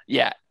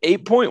 Yeah,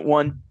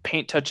 8.1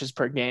 paint touches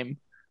per game.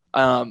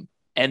 And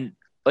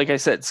like I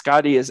said,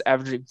 Scotty is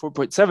averaging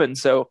 4.7,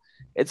 so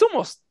it's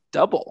almost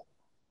double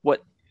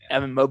what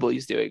Evan Mobley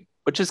is doing,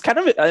 which is kind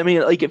of, I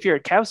mean, like if you're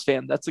a Cavs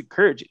fan, that's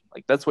encouraging.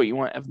 Like that's what you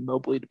want Evan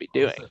Mobley to be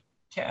doing.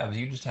 Cavs,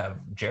 you just have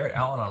Jarrett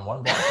Allen on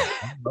one block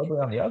and Mobley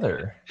on the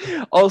other.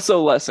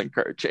 Also less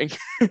encouraging.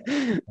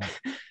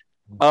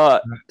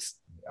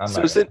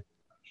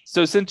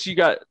 So since you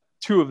got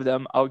 2 of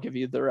them, I'll give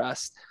you the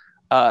rest.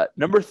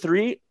 Number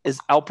 3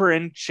 is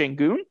Alperen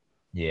Sengun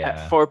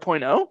at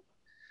 4.0.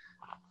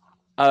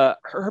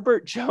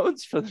 Herbert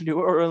Jones for the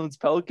New Orleans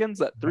Pelicans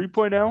at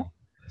 3.0.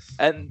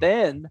 And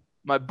then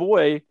my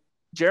boy,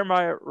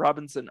 Jeremiah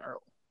Robinson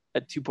Earl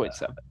at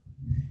 2.7.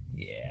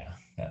 Yeah,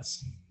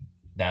 that's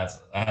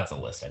a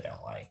list I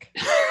don't like.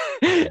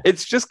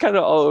 It's just kind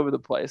of all over the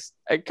place.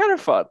 And kind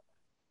of fun.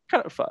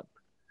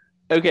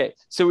 Okay,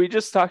 so we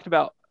just talked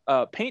about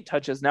paint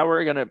touches. Now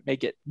we're going to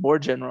make it more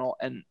general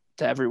and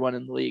to everyone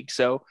in the league.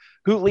 So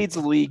who leads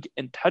the league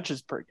in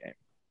touches per game?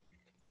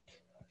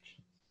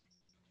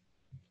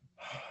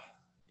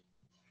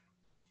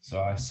 So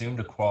I assume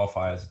to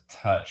qualify as a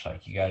touch,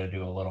 like you got to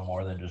do a little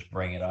more than just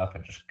bring it up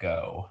and just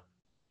go.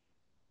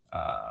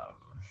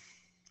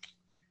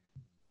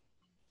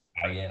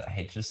 Again, I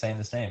hate just saying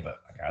this name, but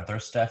I got to throw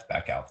Steph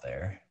back out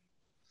there.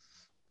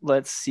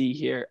 Let's see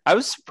here. I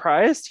was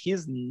surprised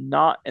he's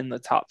not in the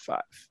top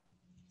 5.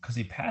 Because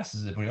he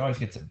passes it, but he always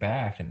gets it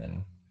back, and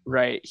then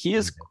right. He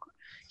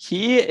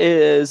He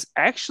is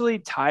actually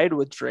tied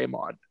with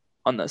Draymond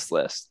on this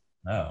list.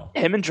 Oh.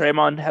 Him and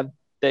Draymond have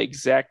the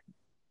exact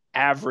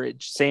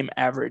same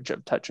average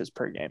of touches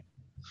per game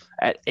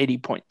at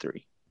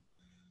 80.3.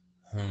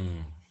 So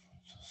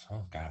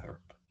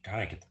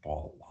gotta get the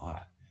ball a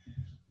lot.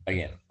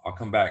 Again, I'll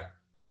come back.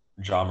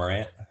 Ja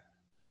Morant.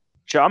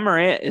 Ja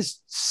Morant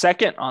is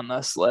second on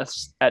this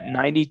list at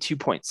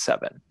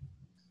 92.7.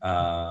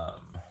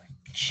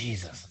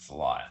 Jesus, that's a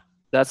lot.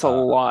 That's a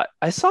lot.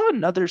 I saw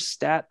another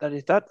stat that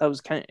I thought that was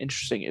kind of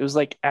interesting. It was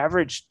like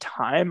average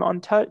time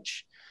on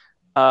touch.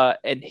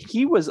 And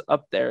he was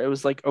up there. It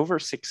was like over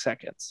 6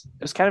 seconds.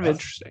 It was kind of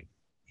interesting.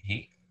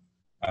 They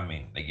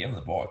give him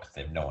the ball because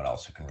they have no one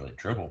else who can really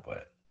dribble,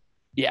 but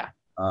yeah.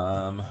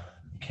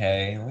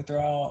 Okay, let me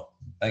throw out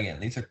again.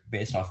 These are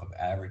based off of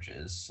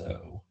averages,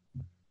 so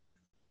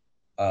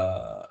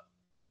I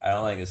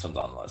don't think this one's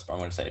on the list, but I'm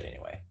going to say it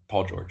anyway.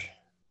 Paul George.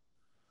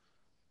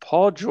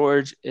 Paul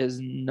George is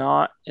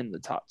not in the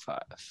top 5.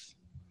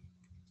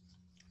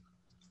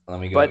 Let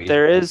me go. But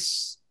there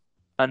is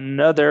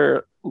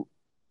another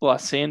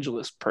Los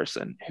Angeles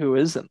person who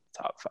is in the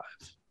top 5.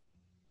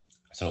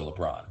 So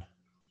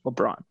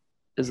LeBron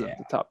is in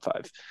the top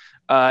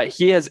 5.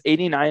 He has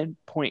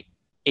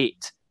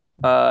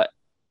 89.8.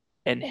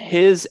 And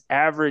his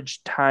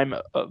average time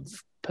of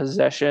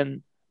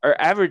possession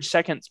or average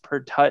seconds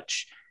per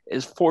touch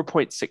is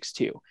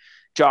 4.62.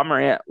 Ja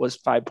Morant was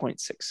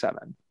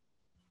 5.67.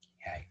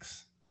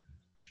 Yikes.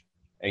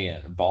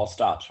 Again, ball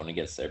stops when he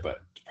gets there,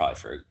 but probably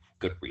for a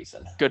good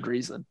reason. Good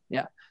reason,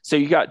 yeah. So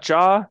you got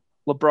Ja,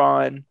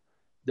 LeBron.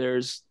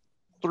 There's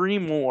 3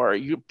 more.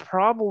 You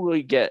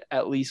probably get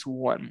at least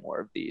 1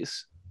 more of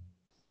these.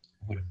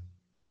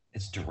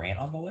 Is Durant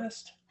on the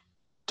list?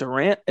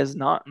 Durant is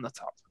not in the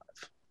top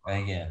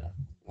 5. Again,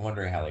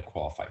 wondering how they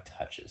qualify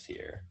touches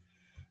here.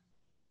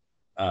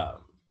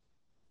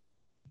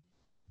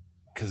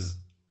 Because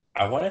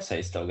I want to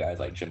say still guys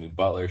like Jimmy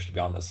Butler should be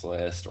on this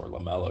list, or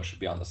LaMelo should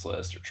be on this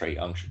list, or Trae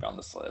Young should be on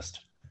this list.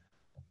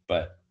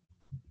 But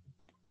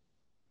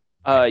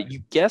you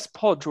guessed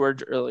Paul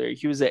George earlier.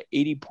 He was at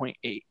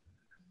 80.8.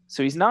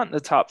 So he's not in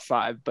the top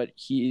 5, but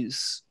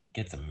he's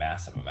gets a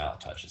massive amount of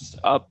touches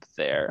still. Up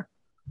there.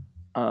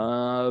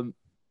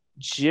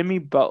 Jimmy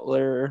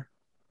Butler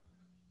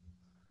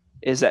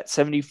is at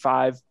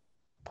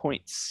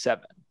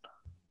 75.7.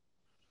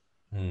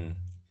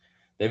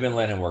 They've been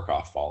letting him work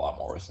off ball a lot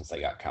more since they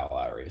got Kyle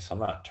Lowry, so I'm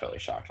not totally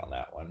shocked on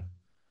that one.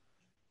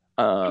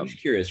 I'm just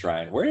curious,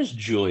 Ryan, where is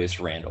Julius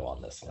Randle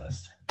on this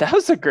list? That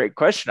was a great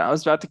question. I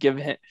was about to give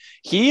him.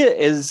 He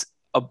is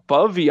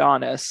above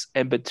Giannis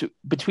and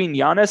between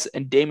Giannis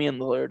and Damian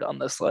Lillard on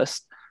this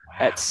list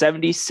at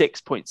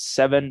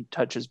 76.7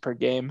 touches per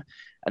game.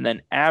 And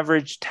then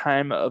average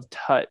time of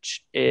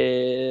touch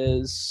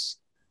is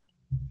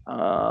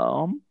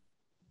I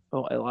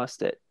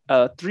lost it.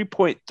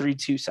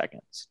 3.32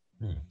 seconds.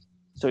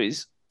 So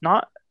he's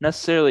not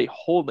necessarily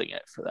holding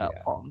it for that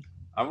long.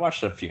 I've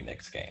watched a few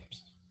Knicks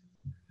games.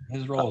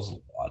 His role is a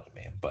little odd to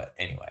me, but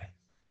anyway.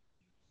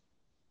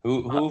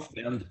 Who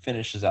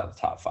finishes out the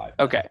top 5?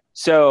 Now? Okay,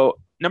 so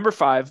number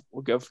 5,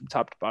 we'll go from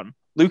top to bottom.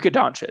 Luka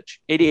Doncic,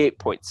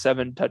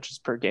 88.7 touches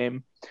per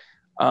game.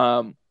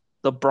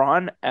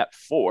 LeBron at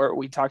 4,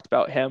 we talked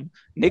about him.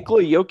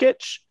 Nikola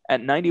Jokic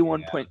at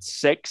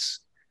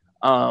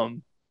 91.6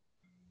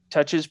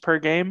 touches per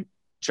game.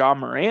 Ja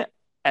Morant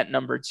at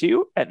number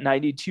 2 at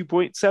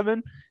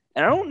 92.7.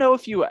 And I don't know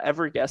if you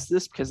ever guessed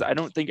this because I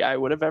don't think I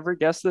would have ever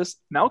guessed this.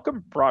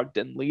 Malcolm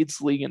Brogdon leads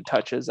the league in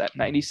touches at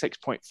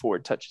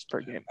 96.4 touches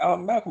per game.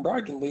 Malcolm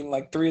Brogdon leading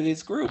like 3 of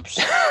these groups.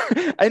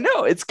 I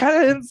know. It's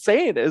kind of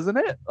insane, isn't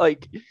it?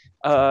 Like,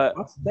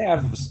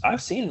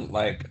 I've seen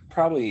like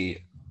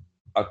probably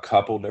a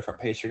couple different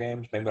Pacer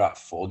games, maybe not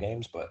full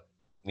games, but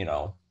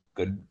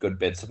good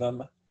bits of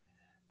them.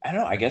 I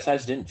don't know. I guess I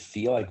just didn't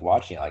feel like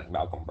watching it. Like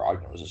Malcolm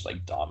Brogdon was just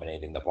like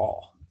dominating the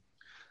ball.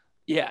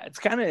 Yeah, it's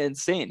kind of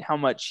insane how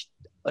much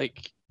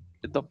like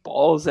the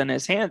ball's in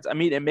his hands. I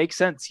mean, it makes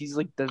sense. He's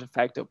like the de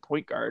facto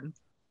point guard.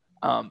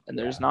 And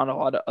there's not a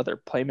lot of other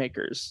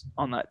playmakers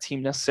on that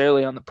team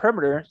necessarily on the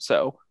perimeter.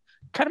 So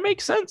kind of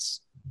makes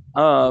sense.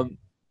 I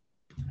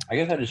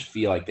guess I just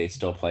feel like they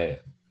still play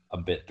a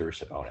bit through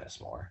Sabonis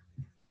more.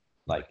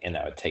 Like, and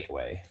that would take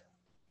away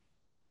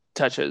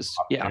touches.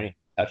 Yeah.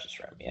 Touches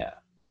from him. Yeah.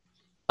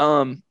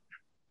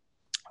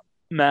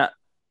 Matt,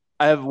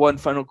 I have one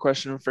final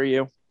question for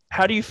you.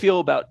 How do you feel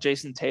about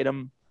Jason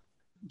Tatum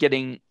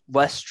getting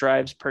less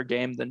drives per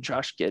game than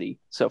Josh Giddey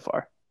so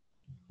far?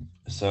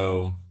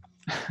 So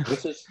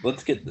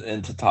let's get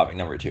into topic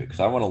number 2 because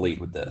I want to lead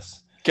with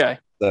this. Okay.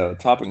 So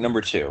topic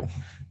number 2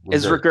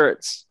 is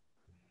regrets.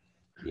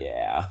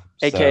 Yeah.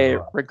 AKA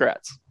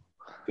regrets.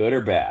 Good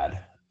or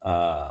bad.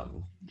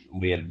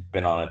 We had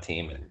been on a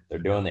team and they're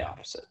doing the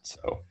opposite.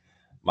 So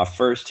my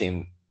first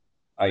team,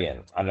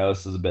 again, I know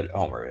this is a bit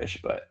Homer-ish,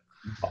 but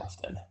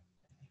Boston.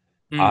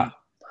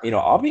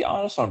 I'll be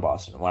honest on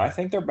Boston. When I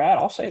think they're bad,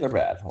 I'll say they're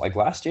bad. Like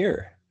last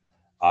year,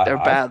 they're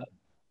bad.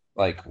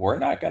 Like we're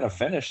not going to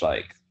finish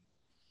like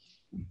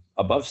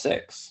above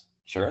 6.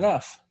 Sure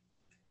enough,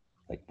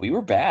 Like we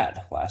were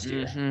bad last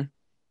year. Mm-hmm.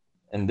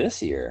 And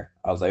this year,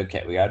 I was like,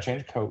 okay, we got to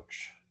change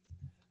coach.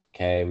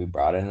 Okay, we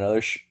brought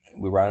another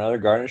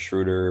Gardner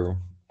Schroeder.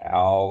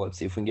 Al, let's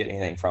see if we can get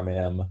anything from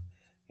him.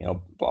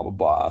 Blah blah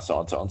blah, so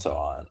on, so on, so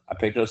on. I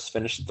picked us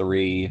finish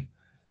 3,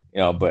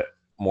 but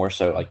more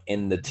so like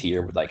in the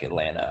tier with like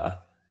Atlanta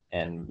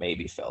and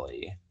maybe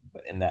Philly,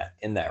 but in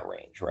that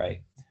range,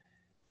 right?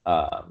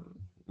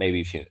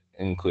 Maybe if you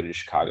included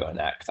Chicago in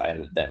that, because I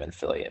ended them and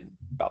Philly in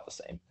about the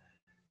same.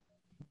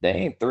 They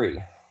ain't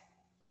 3.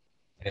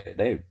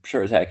 They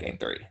sure as heck ain't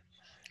 3.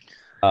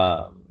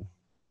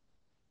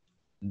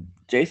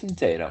 Jayson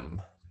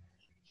Tatum,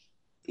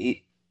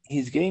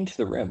 he's getting to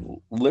the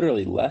rim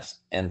literally less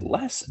and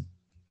less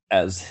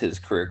as his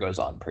career goes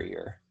on per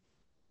year,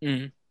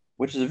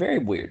 which is very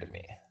weird to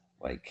me.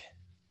 Like,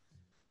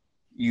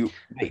 you've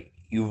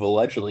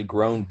allegedly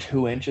grown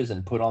 2 inches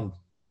and put on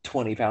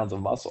 20 pounds of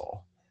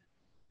muscle,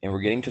 and we're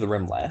getting to the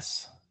rim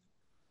less.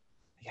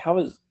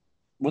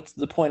 What's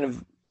the point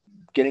of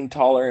getting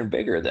taller and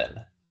bigger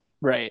then?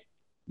 Right.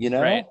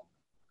 Right.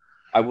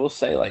 I will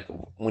say, like,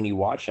 when you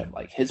watch him,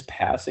 like, his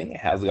passing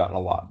has gotten a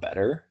lot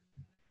better.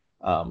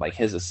 Like,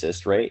 his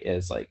assist rate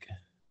is, like,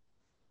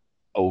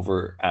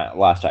 over,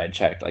 last I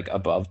checked, like,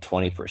 above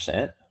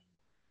 20%.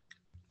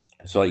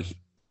 So, like,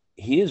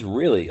 he is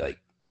really, like,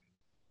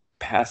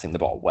 passing the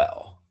ball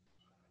well.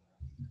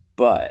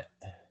 But,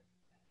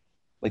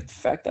 like, the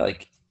fact that,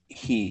 like,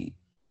 he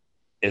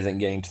isn't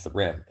getting to the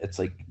rim, it's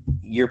like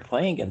you're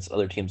playing against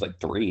other teams like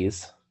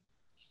threes.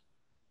 You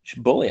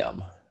should bully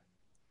them.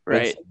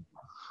 Right. Like,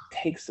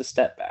 takes the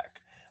step back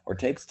or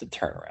takes the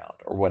turnaround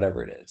or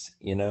whatever it is,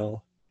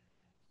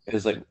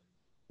 It's like,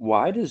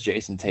 why does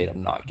Jayson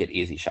Tatum not get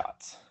easy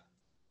shots?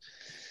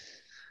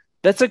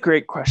 That's a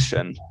great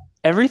question.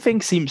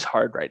 Everything seems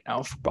hard right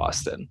now for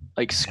Boston.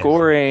 Like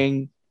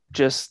scoring,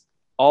 just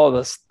all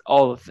the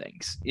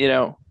things,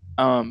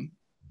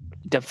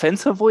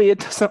 defensively, it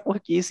doesn't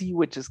look easy,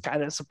 which is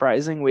kind of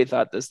surprising. We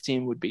thought this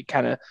team would be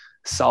kind of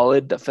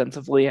solid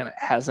defensively, and it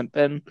hasn't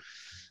been.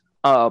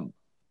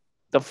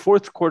 The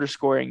fourth quarter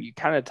scoring, you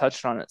kind of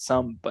touched on it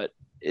some, but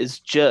it's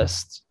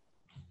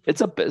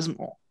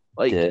abysmal.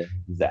 Like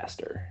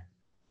disaster.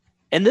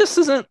 And this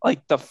isn't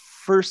like the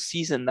first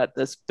season that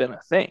this been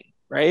a thing,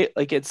 right?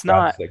 Like it's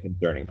not. That's the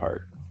concerning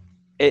part.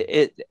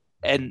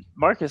 And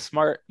Marcus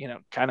Smart,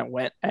 kind of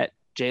went at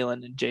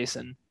Jalen and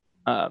Jayson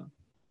the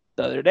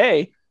other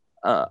day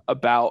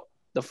about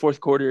the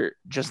fourth quarter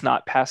just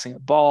not passing a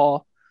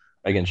ball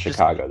against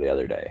Chicago the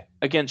other day.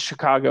 Against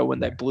Chicago when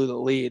they blew the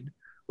lead,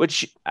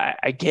 which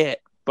I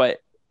get, but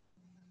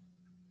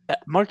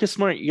Marcus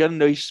Smart, you got to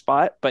know your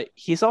spot, but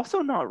he's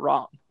also not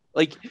wrong.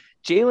 Like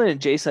Jalen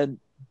and Jayson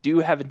do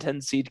have a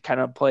tendency to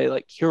kind of play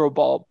like hero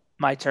ball,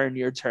 my turn,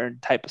 your turn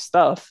type of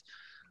stuff.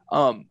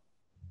 And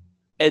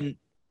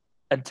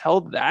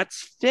until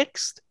that's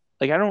fixed,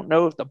 like I don't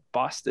know if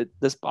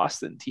this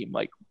Boston team,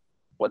 like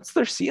what's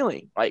their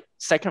ceiling? Like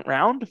second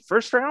round,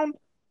 first round?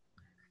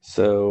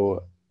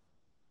 So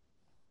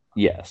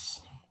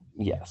yes.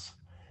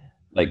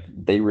 Like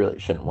they really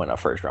shouldn't win a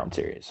first round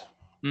series.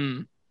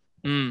 With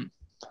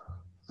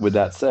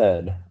that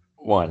said,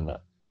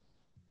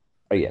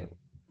 again,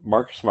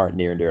 Marcus Smart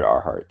near and dear to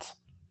our hearts.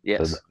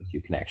 Yes. So the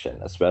EQ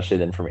connection, especially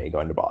then for me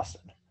going to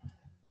Boston.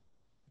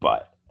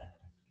 But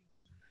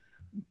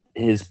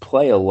his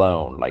play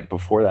alone, like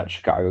before that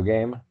Chicago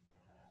game,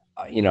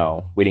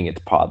 we didn't get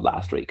to pod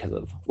last week because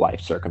of life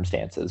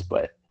circumstances,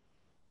 but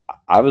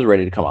I was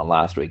ready to come on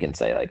last week and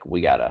say, like, we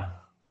gotta,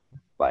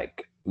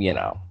 like,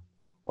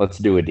 let's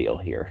do a deal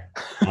here.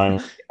 I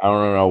don't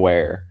know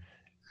where,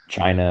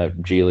 China,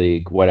 G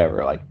League,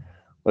 whatever. Like,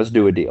 let's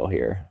do a deal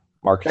here.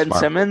 Marcus Ben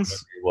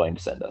Simmons willing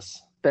to send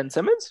us. Ben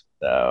Simmons?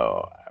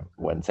 So I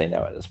wouldn't say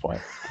no at this point.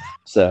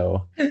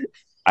 So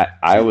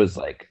I was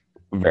like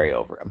very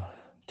over him,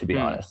 to be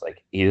honest.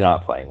 Like he's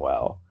not playing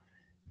well.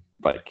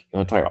 Like you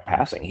want to talk about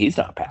passing, he's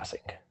not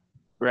passing.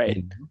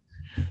 Right.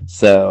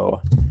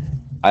 So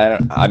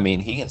I mean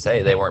he can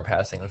say they weren't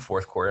passing in the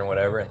fourth quarter and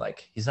whatever, and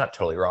like he's not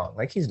totally wrong.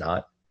 Like he's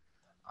not.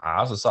 I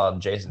also saw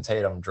Jayson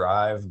Tatum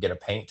drive, get a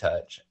paint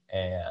touch,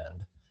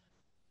 and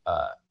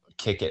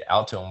kick it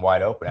out to him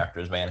wide open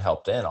after his man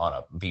helped in on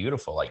a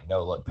beautiful like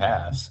no look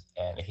pass,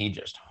 and he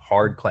just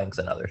hard clanks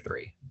another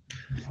 3.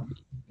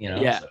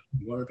 Yeah. So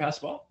you want to pass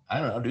the ball?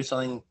 I don't know. Do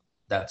something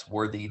that's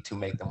worthy to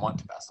make them want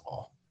to pass the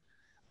ball.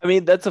 I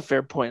mean, that's a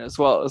fair point as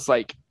well. It's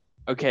like,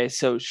 okay,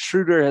 so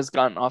Schroeder has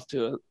gotten off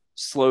to a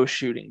slow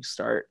shooting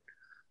start.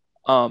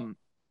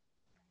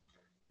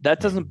 That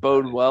doesn't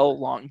bode well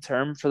long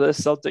term for the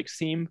Celtics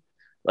team.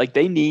 Like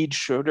they need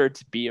Schroeder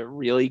to be a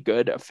really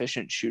good,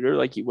 efficient shooter,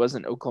 like he was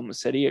in Oklahoma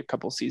City a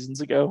couple seasons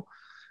ago,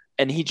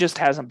 and he just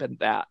hasn't been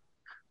that.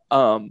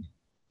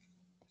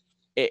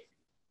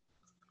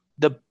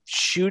 The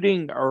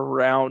shooting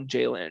around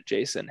Jalen and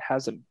Jayson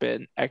hasn't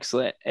been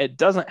excellent. It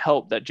doesn't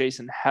help that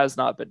Jayson has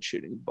not been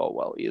shooting the ball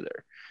well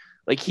either.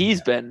 Like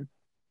he's been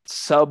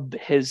sub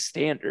his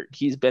standard.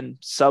 He's been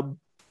sub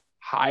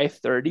high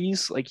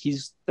 30s. Like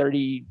he's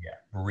 30,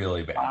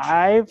 really bad,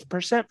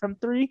 5% from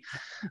 3.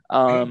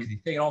 He's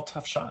taking all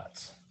tough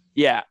shots.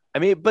 Yeah, I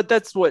mean, but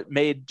that's what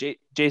made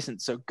Jason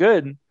so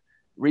good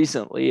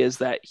recently is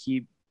that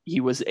he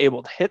was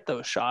able to hit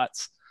those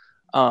shots.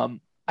 I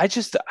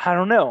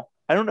don't know.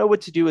 I don't know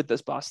what to do with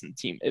this Boston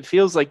team. It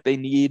feels like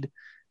they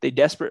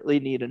desperately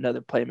need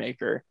another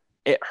playmaker.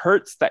 It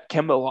hurts that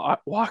Kemba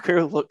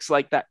Walker looks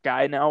like that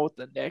guy now with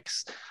the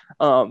Knicks.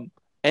 And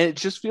it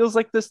just feels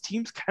like this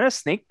team's kind of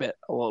snake bit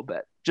a little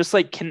bit. Just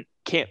like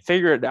can't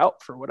figure it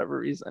out for whatever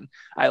reason.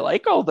 I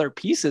like all their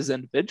pieces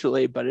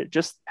individually, but it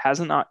just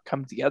hasn't not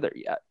come together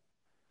yet.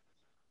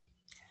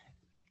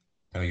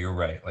 No, you're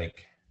right.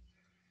 Like,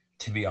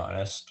 to be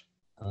honest,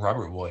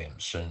 Robert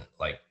Williams shouldn't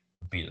like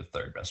be the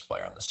third best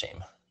player on this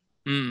team.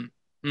 Mm,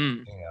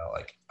 mm. You know,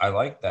 like I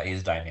like that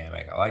he's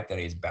dynamic. I like that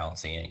he's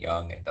bouncy and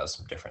young and does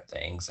some different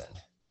things.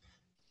 And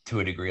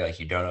to a degree, like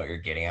you don't know what you're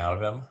getting out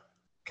of him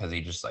because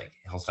he just like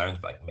he'll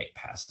sometimes like make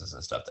passes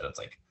and stuff that it's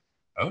like,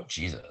 oh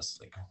Jesus,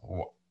 like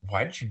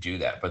why did you do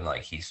that? But then,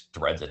 like he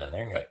threads it in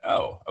there and you're like,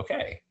 oh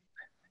okay.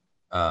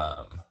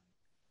 Um,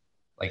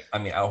 like I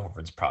mean, Al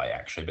Horford's probably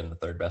actually been the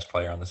third best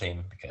player on the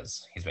team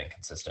because he's been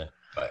consistent,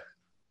 but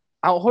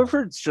Al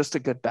Horford's just a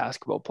good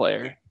basketball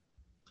player.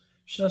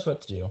 she knows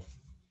what to do,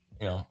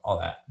 you know, all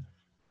that.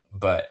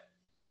 But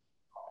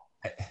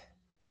I,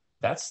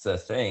 that's the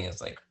thing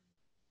is like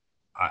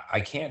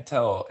I can't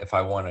tell if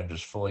I want to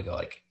just fully go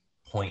like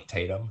point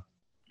Tatum,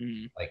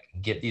 like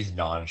get these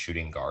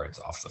non-shooting guards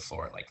off the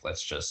floor and like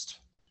let's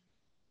just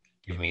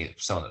give me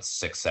someone that's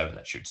 6'7"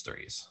 that shoots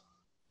threes,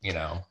 you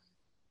know.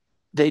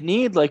 They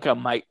need like a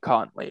Mike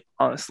Conley,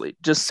 honestly.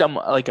 Just some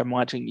like I'm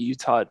watching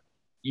Utah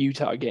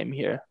game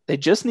here. They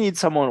just need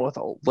someone with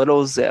a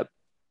little zip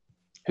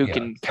who Yeah,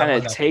 can kind someone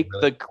of that can take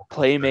really the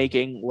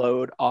playmaking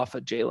load off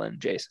of Jalen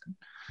Jason.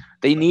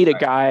 They need a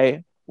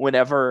guy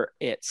whenever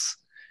it's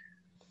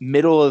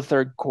middle of the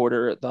third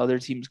quarter, the other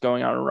team's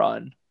going on a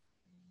run,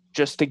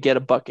 just to get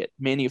a bucket,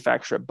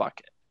 manufacture a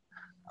bucket.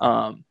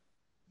 And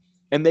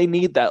they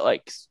need that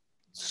like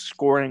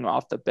scoring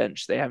off the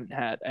bench they haven't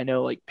had. I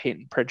know like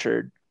Peyton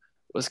Pritchard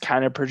was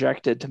kind of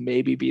projected to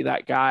maybe be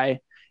that guy.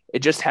 It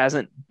just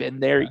hasn't been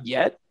there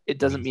yet. It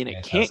doesn't mean it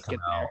has can't come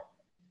get out,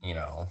 there. you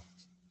know,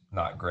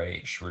 not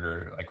great.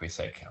 Schroeder, like we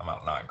said, come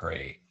out not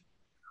great.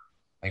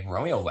 Like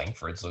Romeo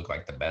Langford's looked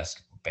like the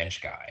best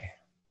bench guy.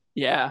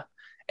 Yeah.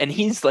 And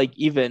he's like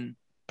even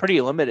pretty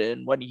limited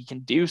in what he can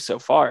do so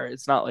far.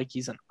 It's not like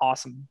he's an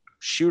awesome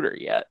shooter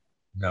yet.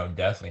 No,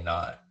 definitely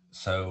not.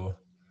 So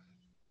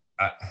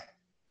I,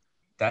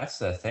 that's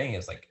the thing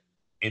is like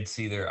it's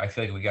either I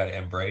feel like we got to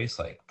embrace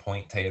like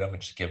point Tatum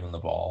and just give him the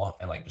ball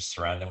and like just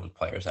surround him with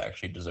players that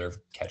actually deserve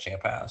catching a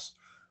pass,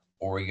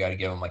 or we got to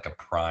give him like a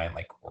prime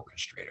like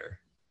orchestrator,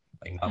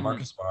 like not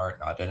Marcus Smart,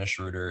 not Dennis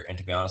Schroeder, and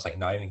to be honest, like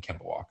not even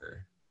Kemba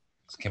Walker.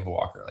 Because Kemba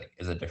Walker like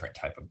is a different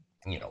type of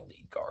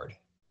lead guard.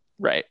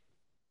 Right.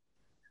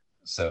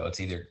 So it's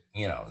either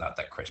not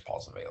that Chris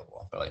Paul's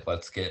available, but like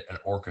let's get an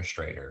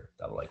orchestrator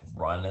that'll like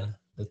run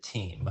the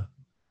team,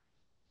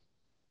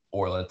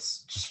 or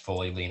let's just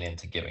fully lean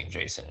into giving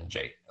Jason and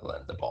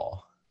Jalen the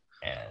ball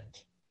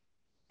and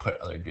put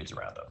other dudes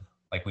around them.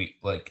 Like we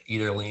like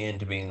either lean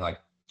into being like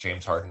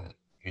James Harden,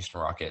 Houston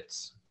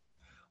Rockets,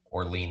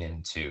 or lean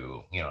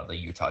into the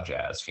Utah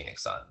Jazz,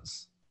 Phoenix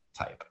Suns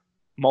type.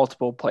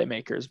 Multiple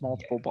playmakers,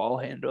 multiple ball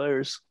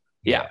handlers.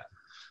 Yeah.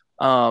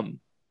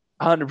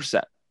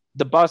 100%.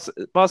 The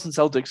Boston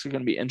Celtics are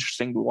going to be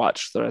interesting to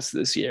watch the rest of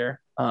this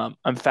year.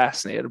 I'm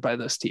fascinated by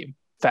this team.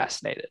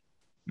 Fascinated,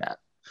 Matt.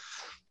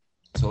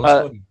 So let's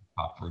go to your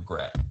top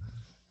regret.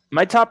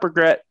 My top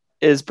regret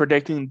is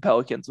predicting the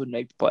Pelicans would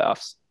make the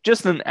playoffs.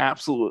 Just an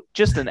absolute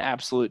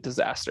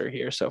disaster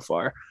here so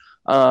far.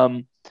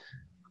 Are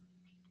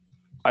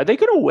they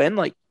going to win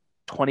like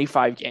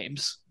 25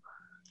 games?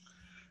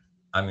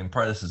 I mean,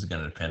 part of this is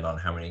going to depend on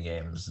how many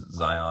games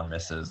Zion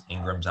misses.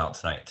 Ingram's out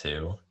tonight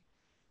too.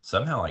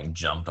 Somehow like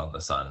jumped on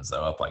the Suns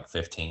though, up like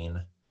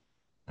 15.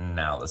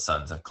 Now the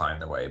Suns have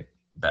climbed their way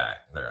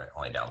back. They're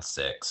only down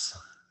 6.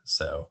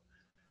 So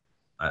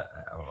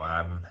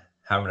I'm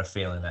having a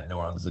feeling that New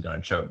Orleans is going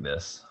to choke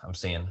this. I'm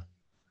seeing.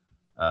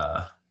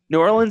 New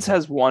Orleans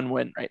has 1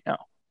 win right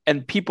now,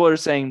 and people are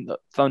saying the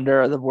Thunder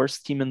are the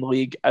worst team in the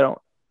league. I don't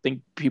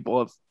think people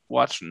have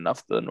watched enough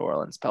of the New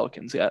Orleans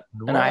Pelicans yet,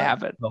 and I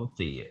haven't.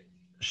 Healthy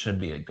should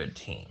be a good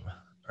team,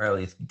 or at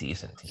least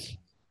decent team.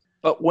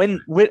 But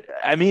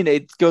I mean,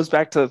 it goes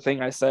back to the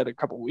thing I said a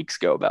couple of weeks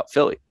ago about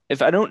Philly.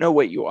 If I don't know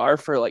what you are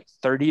for like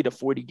 30 to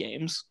 40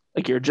 games,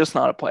 like you're just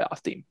not a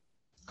playoff team.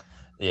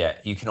 Yeah,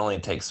 you can only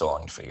take so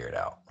long to figure it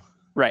out.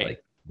 Right.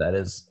 Like, that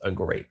is a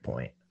great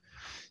point.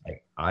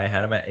 Like I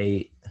had them at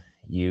 8.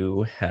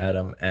 You had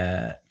them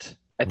at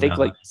I think 9.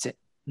 Like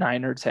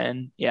 9 or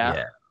 10.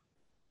 Yeah.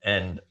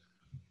 And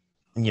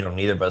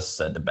neither of us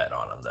said to bet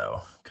on them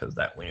though, because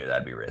we knew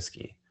that'd be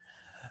risky.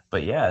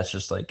 But yeah, it's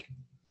just like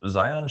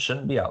Zion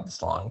shouldn't be out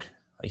this long.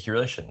 Like he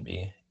really shouldn't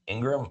be.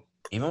 Ingram,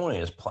 even when he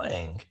was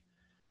playing,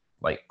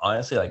 like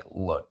honestly, like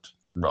looked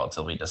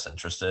relatively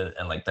disinterested,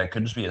 and like that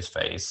could just be his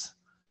face.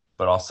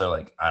 But also,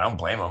 like I don't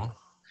blame him.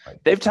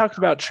 Like, they've talked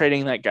about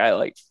trading that guy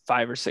like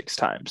 5 or 6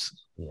 times.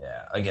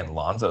 Yeah. Again,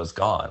 Lonzo's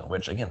gone,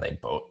 which again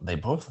they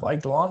both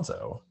liked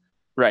Lonzo.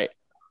 Right.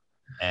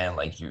 And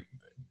like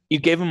You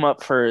gave him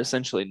up for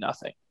essentially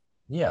nothing.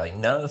 yeah, like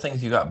none of the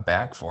things you got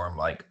back for him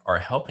like are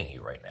helping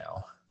you right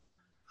now.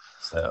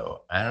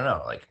 So I don't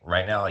know. Like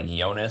right now, like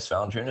Jonas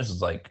Valanciunas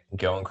is like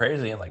going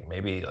crazy, and like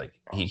maybe like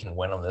he can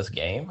win on this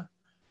game.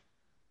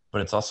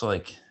 But it's also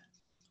like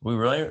we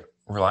really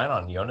relying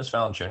on Jonas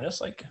Valanciunas,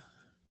 like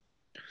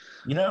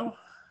you know.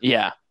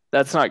 Yeah,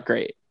 that's not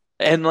great.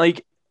 And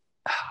like,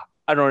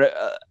 I don't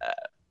know.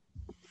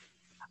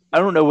 I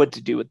don't know what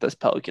to do with this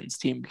Pelicans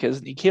team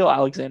because Nikhil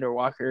Alexander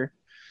Walker,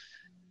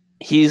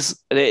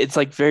 it's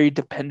like very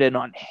dependent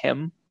on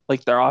him.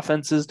 Like their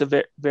offense is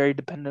very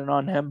dependent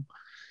on him.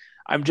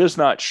 I'm just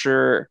not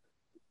sure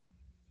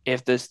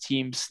if this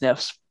team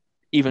sniffs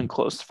even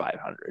close to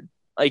 500.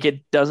 Like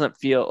it doesn't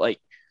feel like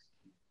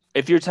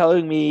if you're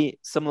telling me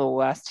some of the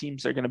last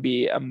teams are going to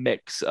be a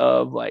mix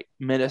of like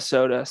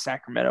Minnesota,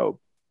 Sacramento,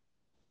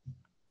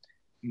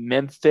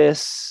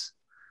 Memphis,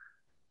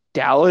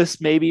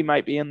 Dallas maybe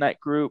might be in that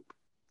group,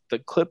 the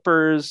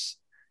Clippers,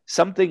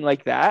 something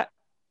like that.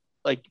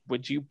 Like,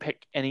 would you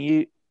pick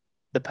the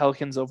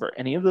Pelicans over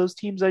any of those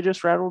teams I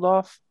just rattled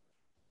off?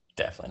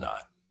 Definitely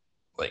not.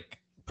 Like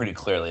pretty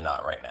clearly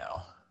not right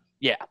now.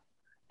 Yeah.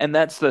 And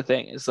that's the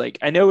thing is like,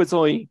 I know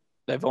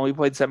they've only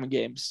played 7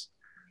 games,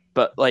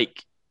 but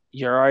like,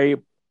 you're already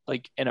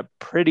like in a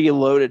pretty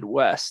loaded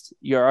West.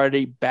 You're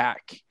already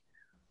back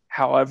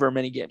however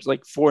many games,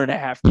 like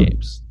 4.5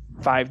 games,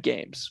 5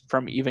 games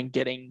from even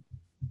getting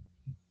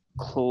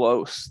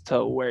close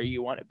to where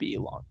you want to be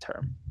long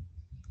term.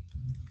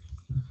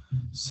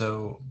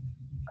 So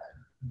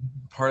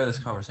part of this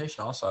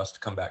conversation also has to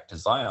come back to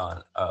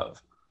Zion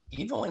of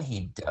even when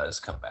he does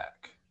come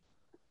back,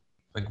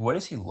 like what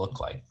does he look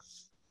like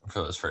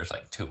for those first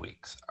like 2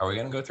 weeks? Are we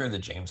gonna go through the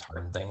James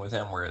Harden thing with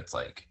him where it's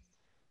like,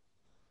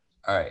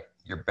 all right,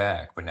 you're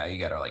back, but now you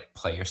gotta like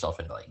play yourself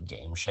into like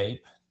game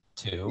shape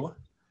too?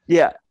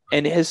 Yeah.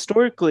 And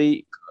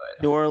historically,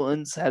 Good. New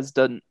Orleans has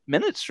done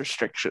minutes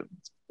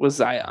restrictions with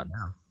Zion.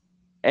 Yeah.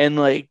 And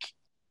like,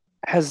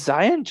 has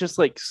Zion just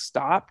like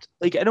stopped?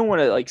 Like, I don't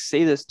want to like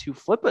say this too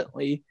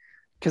flippantly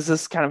because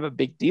this is kind of a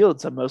big deal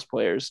to most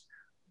players.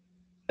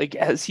 Like,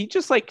 has he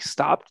just like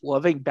stopped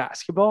loving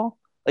basketball?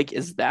 Like,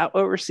 is that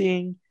what we're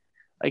seeing?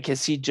 Like,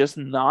 is he just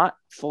not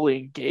fully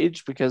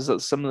engaged because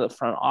of some of the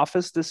front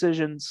office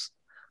decisions?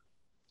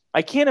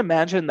 I can't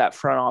imagine that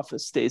front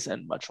office stays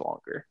in much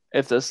longer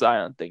if this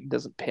Zion thing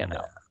doesn't pan No,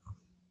 out.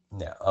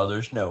 no. Oh,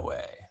 there's no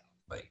way.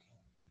 Like,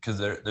 because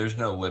there's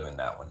no living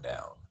that one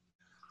down.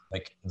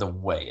 Like the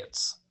way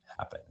it's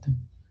happened.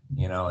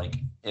 Like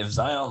if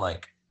Zion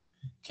like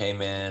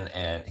came in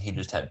and he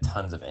just had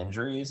tons of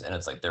injuries and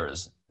it's like there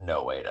was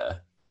no way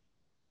to,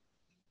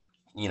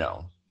 you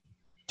know,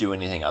 do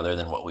anything other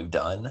than what we've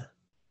done, then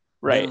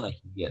Right. like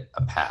you get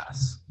a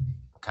pass,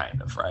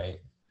 kind of, right?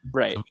 So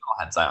Right. we all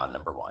had Zion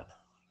number one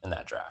in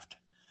that draft.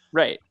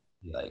 Right.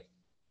 Like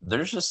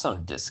there's just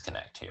some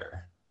disconnect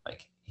here.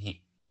 Like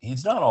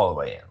he's not all the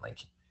way in. Like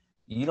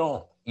you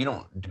don't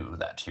do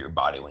that to your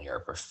body when you're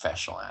a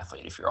professional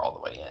athlete if you're all the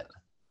way in.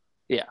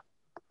 Yeah.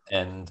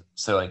 And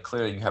so like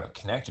clearly you haven't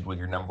connected with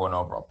your number one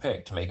overall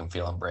pick to make him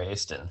feel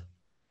embraced and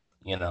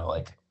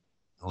like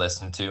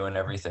listened to and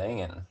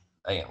everything. And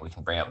again, we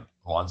can bring up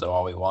Lonzo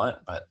all we want,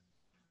 but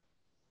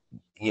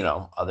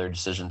other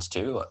decisions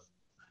too.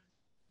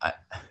 I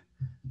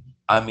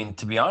I mean,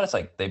 to be honest,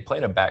 like they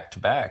played a back to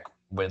back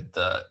with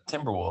the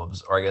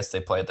Timberwolves, or I guess they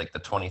played like the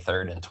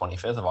 23rd and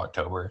 25th of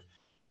October,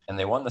 and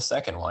they won the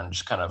second one.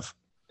 Just kind of,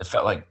 it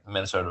felt like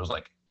Minnesota was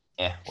like,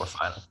 we're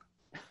fine.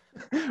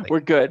 Like, We're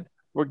good.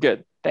 We're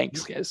good.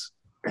 Thanks, guys.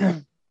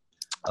 I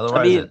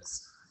otherwise, mean,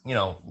 it's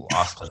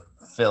lost to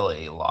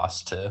Philly,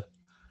 lost to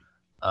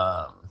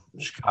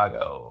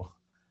Chicago,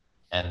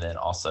 and then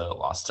also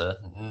lost to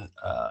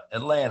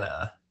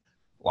Atlanta,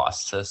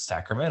 lost to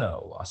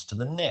Sacramento, lost to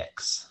the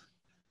Knicks.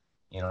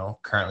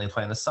 Currently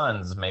playing the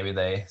Suns. Maybe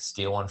they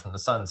steal one from the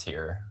Suns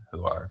here,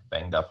 who are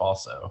banged up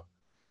also.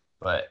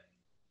 But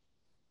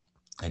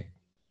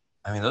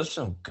I mean, those are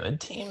some good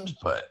teams,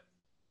 but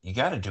you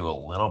got to do a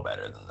little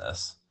better than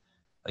this.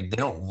 Like they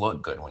don't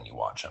look good when you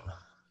watch them.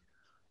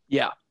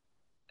 yeah.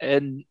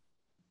 And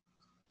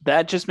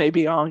that just may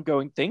be an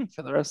ongoing thing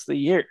for the rest of the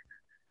year.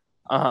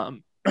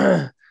 Um,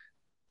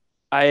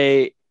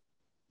 I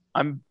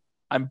I'm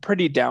I'm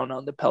pretty down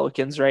on the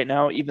Pelicans right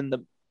now,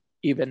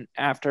 even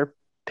after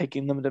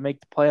picking them to make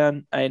the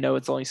plan. I know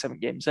it's only 7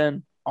 games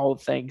in, all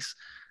the things.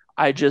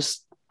 I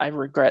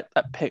regret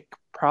that pick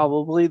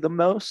probably the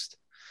most.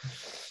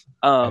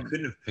 I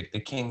couldn't have picked the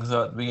Kings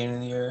at the beginning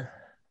of the year.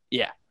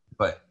 Yeah.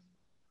 But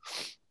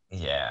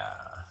yeah.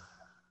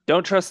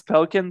 Don't trust the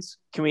Pelicans.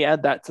 Can we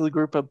add that to the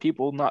group of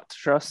people not to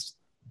trust?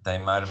 They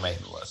might have made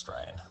the list,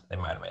 Ryan. They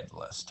might have made the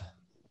list.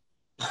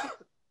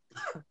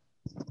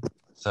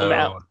 So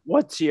Matt,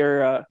 what's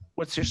your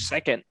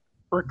second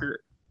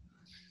worker?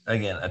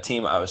 Again, a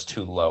team I was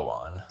too low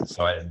on.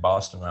 So I did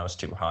Boston I was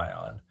too high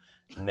on.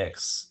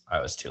 Knicks I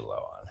was too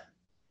low on.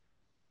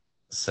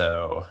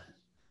 So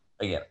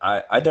again,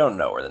 I don't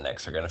know where the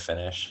Knicks are going to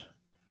finish.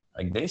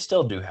 Like they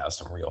still do have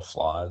some real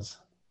flaws,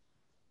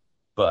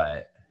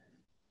 but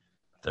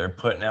they're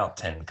putting out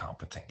 10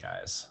 competent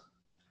guys.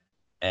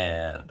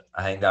 And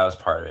I think that was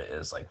part of it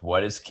is like,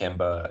 what is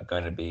Kimba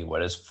going to be?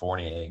 What is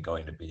Fournier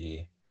going to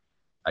be?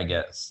 I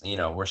guess,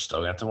 we're still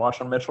going to have to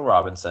watch on Mitchell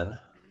Robinson.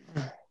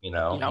 He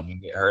can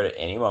get hurt at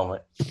any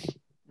moment.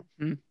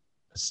 Mm-hmm.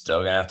 Still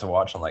going to have to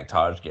watch on like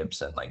Taj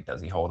Gibson. Like,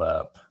 does he hold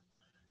up?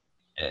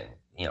 And,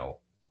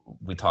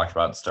 we talked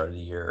about at the start of the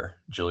year,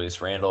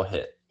 Julius Randle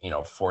hit,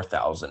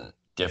 4,000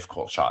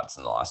 difficult shots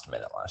in the last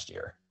minute last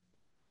year.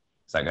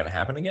 Is that going to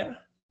happen again?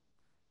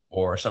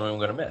 Or something I'm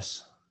going to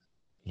miss?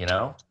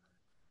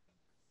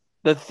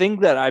 The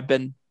thing that I've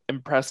been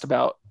impressed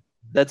about,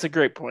 that's a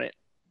great point.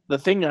 The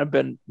thing I've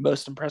been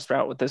most impressed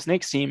about with this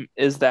Knicks team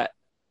is that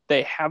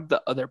they have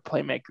the other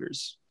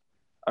playmakers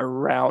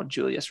around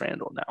Julius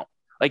Randle now.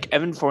 Like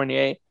Evan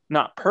Fournier,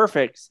 not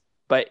perfect,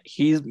 but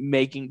he's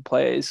making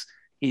plays.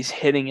 He's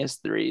hitting his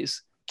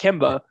threes.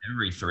 Kimba.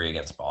 Every three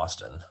against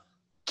Boston.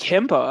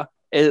 Kimba,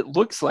 it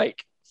looks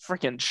like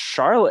freaking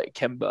Charlotte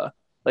Kimba.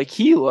 Like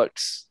he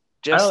looks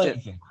just. I don't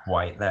think he's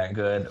quite that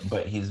good,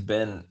 but he's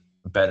been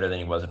better than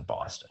he was in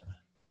Boston.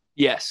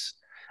 Yes.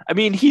 I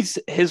mean, his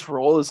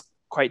role is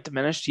quite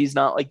diminished. He's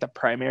not like the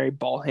primary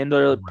ball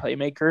handler,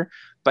 playmaker,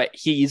 but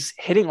he's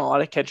hitting a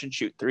lot of catch and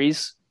shoot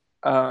threes.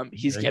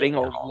 He's getting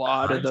a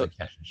lot of the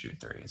catch and shoot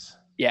threes.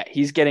 Yeah,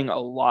 he's getting a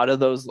lot of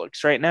those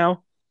looks right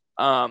now.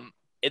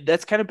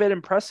 That's kind of been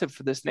impressive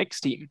for this Knicks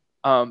team.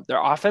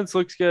 Their offense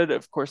looks good.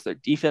 Of course, their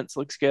defense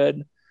looks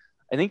good.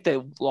 I think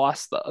they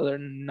lost the other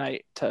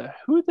night to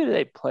who did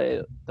they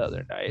play the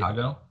other night?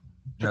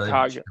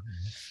 Chicago.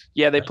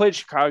 Yeah, they played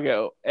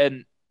Chicago,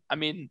 and I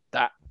mean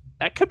that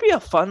could be a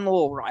fun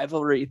little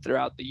rivalry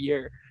throughout the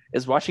year.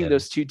 Is watching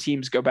those two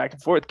teams go back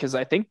and forth because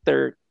I think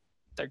they're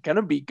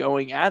gonna be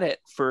going at it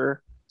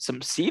for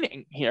some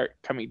seeding here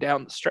coming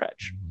down the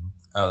stretch.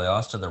 Oh, they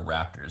lost to the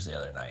Raptors the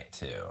other night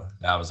too.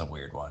 That was a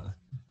weird one.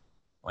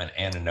 When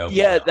Anunoby.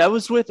 Yeah, that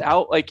was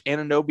without like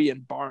Anunoby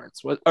and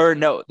Barnes.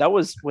 That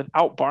was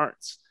without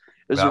Barnes.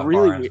 It was without a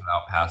really Barnes,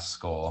 without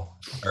Pascal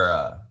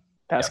or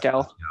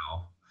Pascal.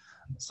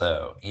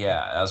 So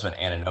yeah, that was when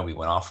Anunoby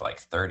went off for like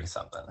 30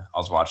 something. I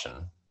was watching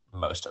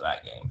most of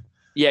that game.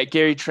 Yeah,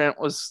 Gary Trent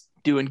was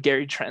doing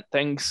Gary Trent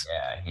things.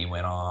 Yeah, he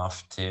went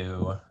off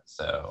too.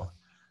 So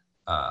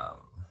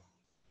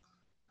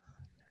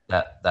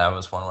that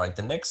was one like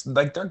the Knicks,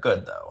 like they're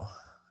good though.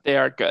 They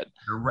are good.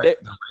 The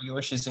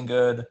regular season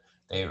good.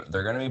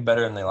 They're going to be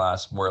better than they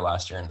were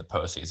last year in the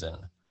postseason.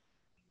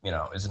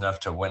 Is enough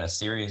to win a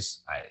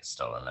series. I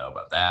still don't know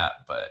about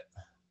that, but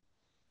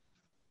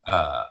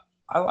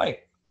I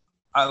like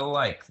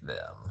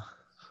them.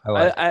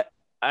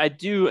 I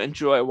do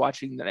enjoy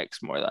watching the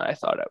Knicks more than I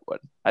thought I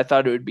would. I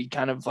thought it would be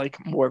kind of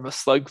like more of a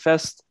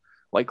slugfest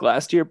like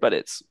last year, but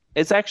it's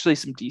actually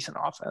some decent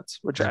offense,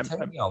 which I'm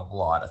taking a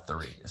lot of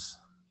threes.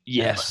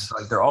 Yes,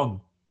 like they're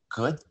all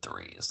good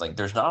threes. Like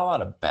there's not a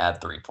lot of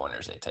bad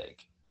 3-pointers they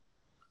take.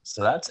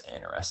 So that's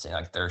interesting.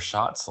 Like their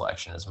shot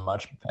selection is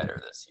much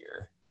better this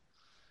year.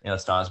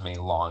 It's not as many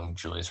long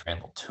Julius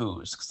Randle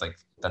twos because like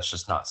that's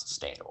just not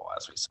sustainable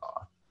as we saw.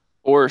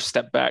 Or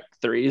step back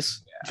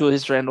threes. Yeah.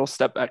 Julius Randle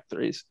step back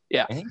threes.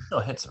 Yeah. I think he still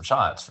hit some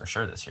shots for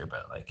sure this year,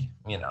 but like,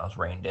 it's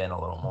reined in a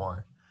little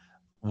more.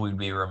 We'd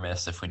be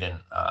remiss if we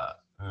didn't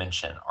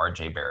mention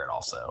RJ Barrett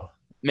also.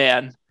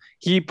 Man,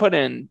 he put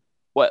in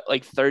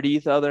like 30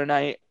 the other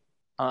night.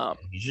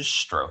 He's just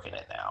stroking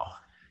it now.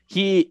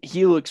 He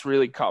looks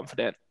really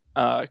confident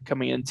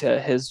coming into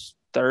his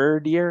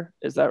third year.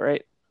 Is that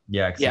right?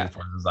 Yeah, because he's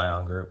part of the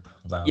Zion group.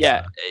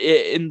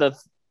 In the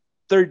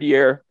third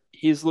year,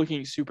 he's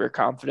looking super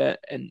confident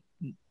and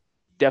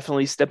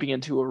definitely stepping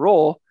into a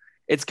role.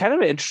 It's kind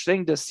of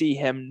interesting to see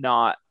him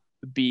not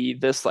be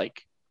this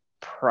like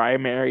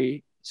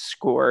primary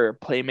scorer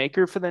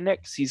playmaker for the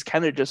Knicks. He's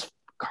kind of just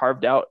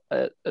carved out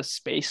a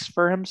space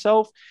for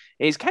himself.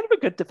 And he's kind of a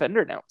good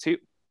defender now too.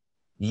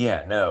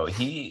 Yeah, no,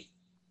 he's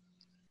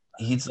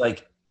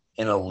like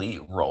an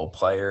elite role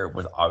player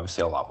with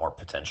obviously a lot more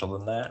potential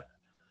than that.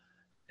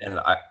 And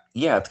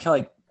it's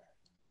kind of like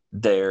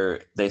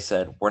they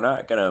said, we're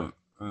not going to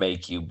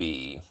make you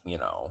be,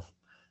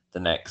 the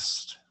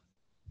next,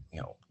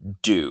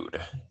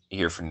 dude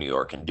here for New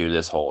York and do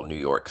this whole New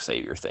York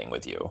savior thing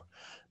with you.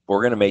 But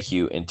we're going to make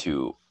you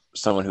into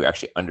someone who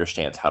actually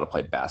understands how to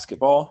play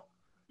basketball.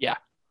 Yeah.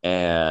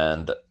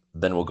 And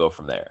then we'll go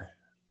from there.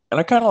 And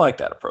I kind of like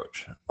that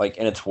approach.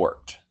 And it's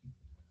worked.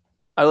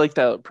 I like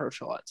that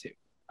approach a lot too.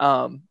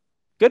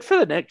 Good for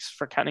the Knicks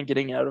for kind of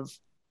getting out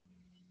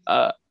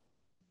of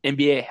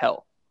NBA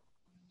hell.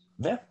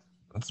 Yeah.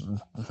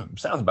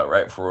 Sounds about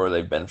right for where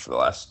they've been for the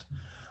last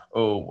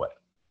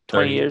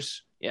 20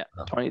 years? Yeah,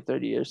 20,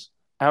 30 years.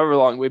 However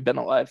long we've been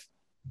alive.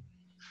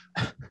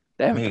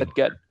 They haven't been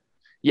good.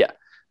 Yeah.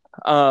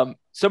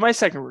 So my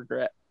second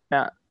regret,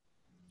 Matt,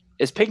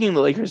 is picking the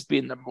Lakers to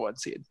be the number one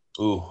seed.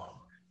 Ooh.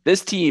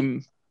 This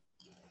team,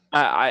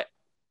 I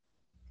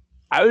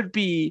would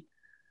be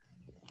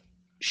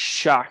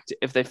shocked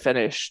if they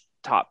finished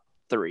top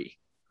 3.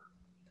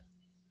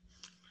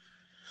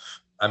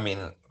 I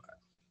mean,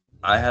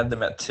 I had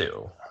them at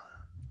 2.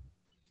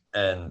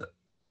 And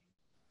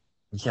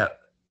yeah,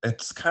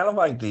 it's kind of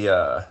like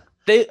the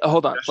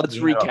Hold on, let's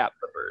recap.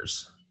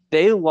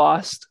 They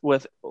lost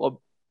with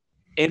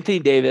Anthony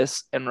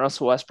Davis and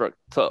Russell Westbrook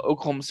to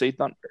Oklahoma City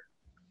Thunder.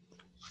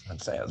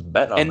 I'd say I was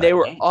betting on and that they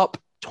were game. up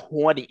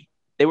 20.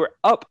 They were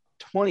up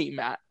 20,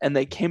 Matt, and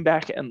they came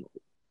back and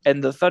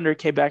the Thunder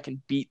came back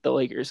and beat the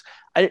Lakers.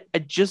 I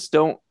just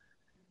don't.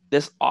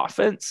 This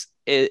offense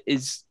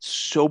is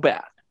so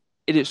bad.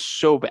 It is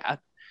so bad.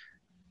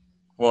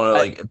 Well,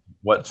 like,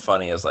 what's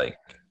funny is, like,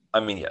 I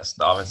mean, yes,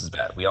 the offense is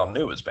bad. We all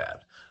knew it was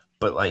bad.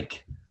 But,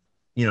 like,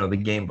 you know, the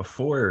game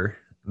before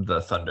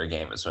the Thunder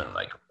game is when,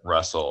 like,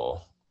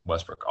 Russell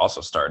Westbrook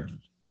also started.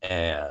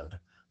 And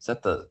was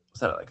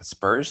that like a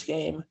Spurs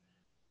game?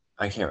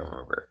 I can't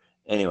remember.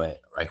 Anyway,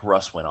 like,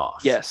 Russ went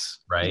off. Yes.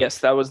 Right? Yes,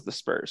 that was the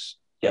Spurs.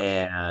 Yep.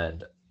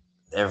 And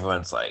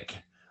everyone's like,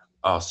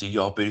 oh, so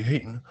y'all been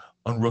hating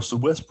on Russell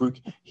Westbrook.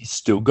 He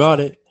still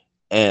got it.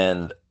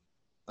 And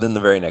then the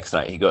very next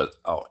night he goes,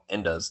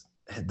 and does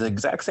the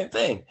exact same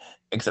thing,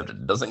 except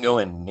it doesn't go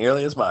in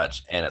nearly as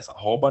much, and it's a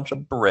whole bunch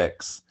of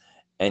bricks,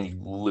 and you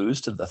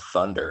lose to the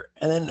Thunder.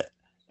 And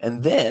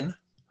then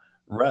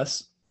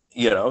Russ,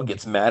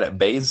 gets mad at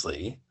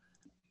Baisley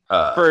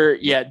for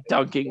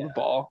dunking the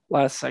ball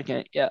last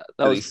second. Yeah,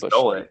 that was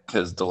stole it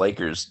because the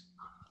Lakers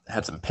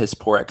had some piss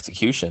poor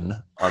execution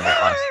on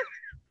the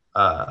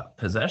last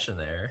possession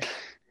there,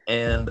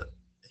 and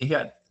he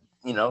got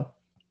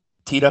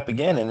teed up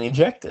again and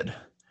ejected.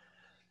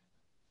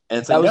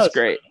 And that was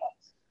great.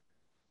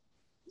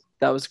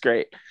 That was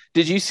great.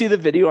 Did you see the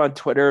video on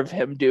Twitter of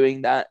him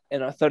doing that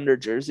in a Thunder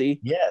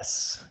jersey?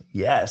 Yes,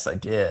 I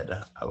did.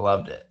 I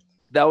loved it.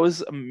 That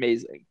was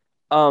amazing.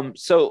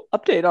 So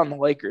update on the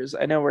Lakers.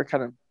 I know we're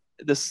kind of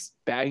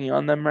bagging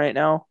on them right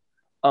now.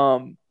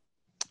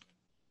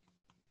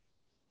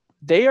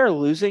 They are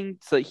losing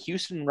to the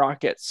Houston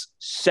Rockets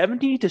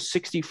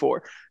 70-64.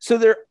 So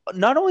they're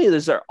not only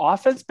is their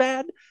offense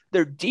bad,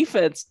 their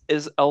defense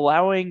is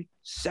allowing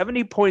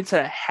 70 points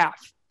and a half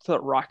to the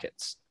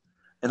Rockets.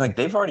 And like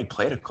they've already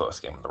played a close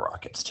game with the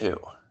Rockets too.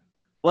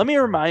 Let me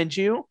remind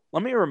you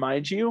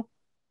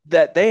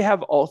that they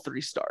have all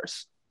 3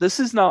 stars. This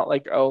is not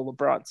like,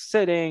 LeBron's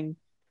sitting.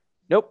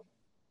 Nope.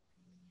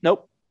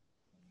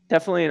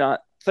 Definitely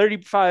not.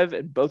 35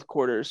 in both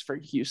quarters for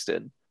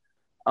Houston.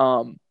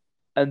 And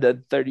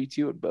then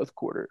 32 in both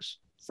quarters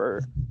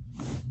for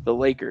the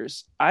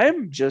Lakers.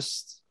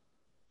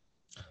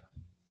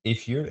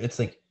 It's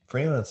like, for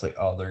anyone that's like,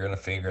 they're going to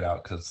figure it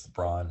out because it's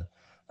LeBron.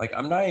 Like,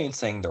 I'm not even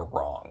saying they're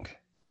wrong.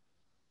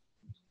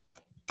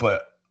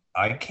 But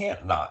I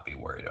can't not be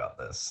worried about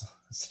this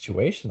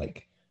situation.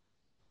 Like,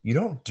 you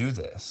don't do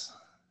this.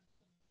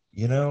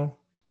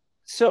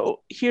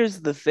 So here's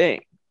the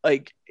thing.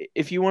 Like,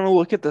 if you want to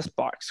look at this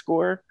box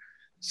score,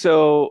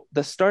 so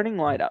the starting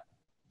lineup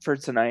for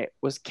tonight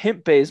was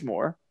Kent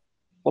Bazemore,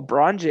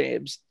 LeBron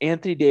James,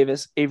 Anthony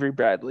Davis, Avery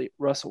Bradley,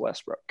 Russell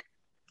Westbrook.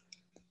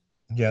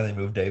 Yeah, they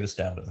moved Davis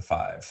down to the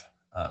 5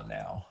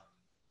 now.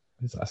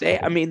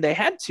 They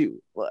had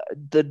to.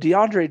 The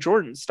DeAndre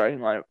Jordan starting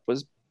lineup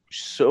was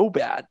so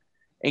bad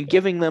and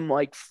giving them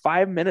like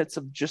 5 minutes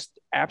of just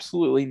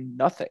absolutely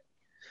nothing.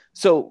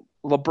 So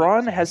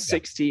LeBron has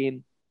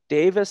 16,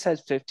 Davis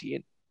has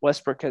 15,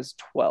 Westbrook has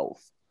 12.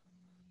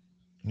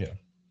 Yeah.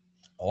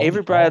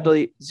 Avery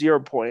Bradley, 0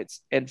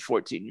 points and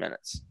 14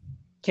 minutes.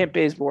 Kent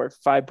Bazemore,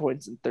 5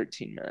 points in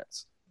 13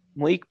 minutes.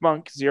 Malik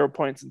Monk, 0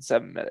 points in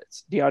 7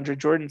 minutes. DeAndre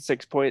Jordan,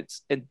 6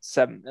 points in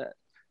 7 minutes.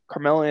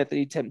 Carmelo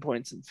Anthony, 10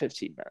 points in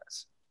 15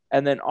 minutes.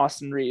 And then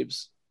Austin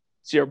Reeves,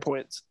 0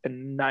 points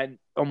in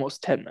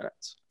almost 10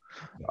 minutes.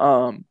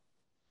 What?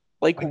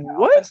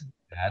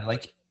 Bad.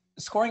 Like,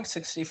 scoring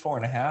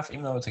 64.5,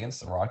 even though it's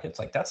against the Rockets,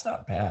 like, that's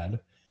not bad.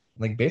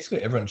 Like,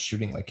 basically everyone's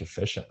shooting, like,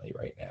 efficiently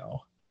right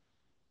now.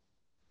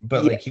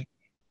 But, like,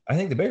 I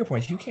think the bigger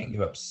point is you can't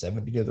give up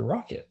 70 to the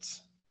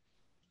Rockets.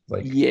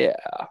 Like,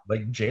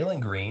 like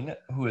Jalen Green,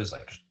 who is,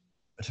 like,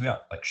 to be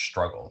honest, like,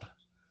 struggled.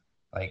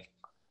 Like,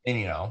 and,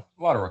 a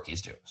lot of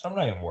rookies do. So I'm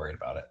not even worried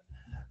about it.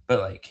 But,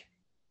 like,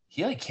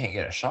 he, like, can't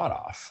get a shot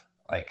off.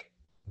 Like,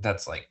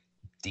 that's, like,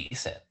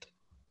 decent.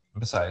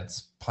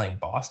 Besides playing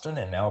Boston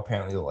and now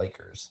apparently the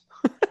Lakers.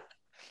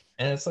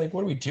 And it's like,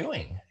 what are we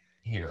doing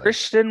here?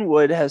 Christian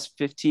Wood has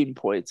 15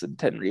 points and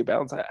 10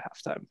 rebounds at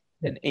halftime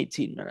in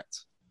 18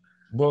 minutes.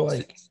 Well,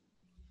 like,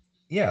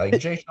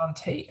 Jason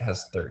Tate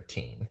has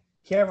 13.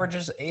 He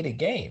averages 8 a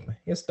game.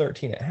 He has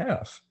 13 at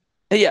half.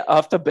 Yeah,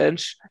 off the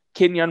bench,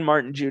 Kenyon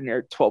Martin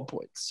Jr., 12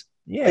 points.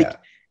 Yeah.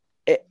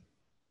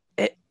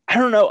 I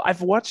don't know.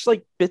 I've watched,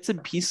 like, bits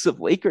and pieces of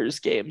Lakers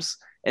games,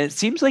 and it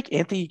seems like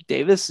Anthony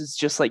Davis is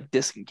just, like,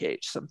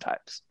 disengaged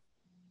sometimes.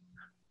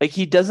 Like,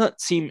 he doesn't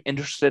seem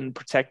interested in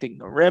protecting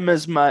the rim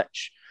as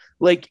much.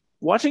 Like,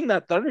 watching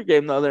that Thunder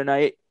game the other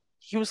night,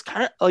 he was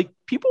kind of, like,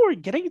 people were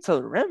getting to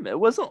the rim. It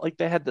wasn't like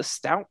they had the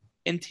stout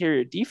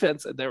interior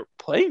defense and they were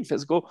playing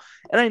physical.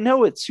 And I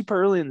know it's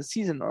super early in the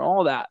season and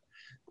all that,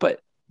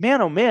 but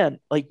man, oh man,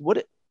 like,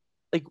 what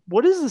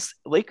does this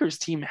Lakers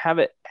team have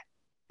a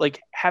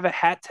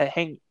hat to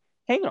hang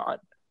on?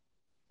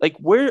 Like,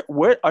 where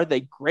are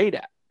they great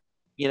at?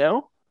 You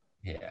know?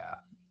 Yeah.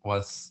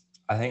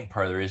 I think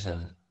part of the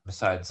reason,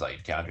 besides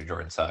like DeAndre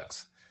Jordan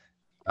sucks,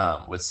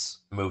 with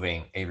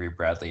moving Avery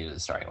Bradley to the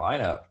starting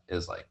lineup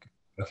is like,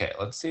 okay,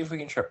 let's see if we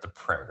can trip the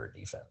perimeter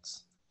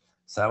defense.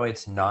 So that way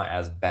it's not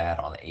as bad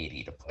on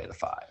 80 to play the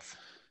 5.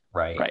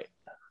 Right? Right.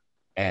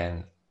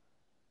 And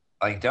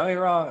like, don't get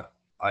me wrong,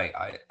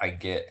 I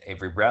get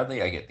Avery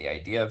Bradley. I get the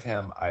idea of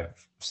him.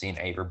 I've seen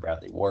Avery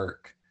Bradley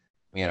work,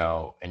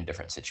 in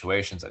different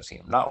situations. I've seen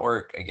him not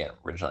work. Again,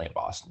 originally a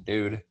Boston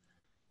dude.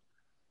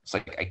 It's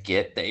like, I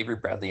get the Avery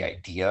Bradley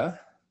idea.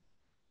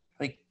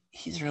 Like,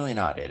 he's really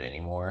not it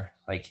anymore.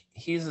 Like,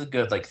 he's a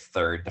good, like,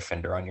 third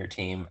defender on your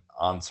team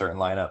on certain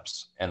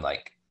lineups and,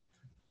 like,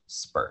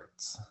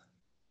 spurts.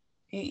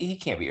 He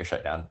can't be your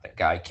shutdown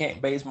guy.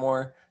 Kent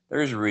Bazemore,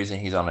 there's a reason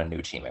he's on a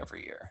new team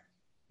every year.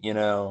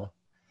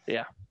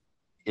 Yeah.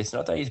 It's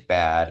not that he's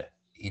bad.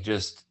 He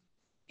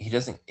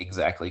doesn't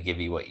exactly give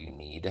you what you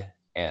need,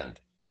 and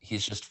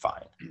he's just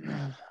fine.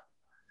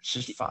 It's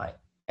just fine.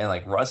 And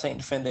like, Russ ain't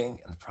defending,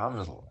 and the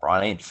problem is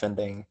LeBron ain't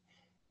defending,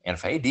 and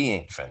if AD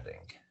ain't defending,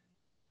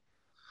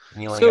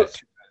 and you only got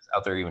 2 guys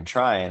out there even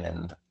trying,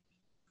 and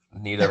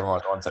neither of them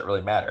are the ones that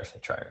really matter if they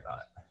try or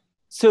not.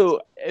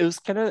 So it was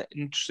kind of an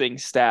interesting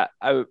stat.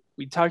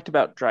 We talked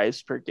about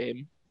drives per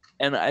game,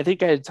 and I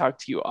think I had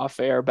talked to you off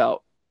air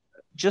about,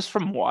 just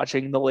from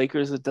watching the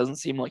Lakers, it doesn't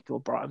seem like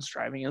LeBron's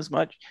driving as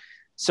much.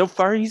 So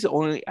far, he's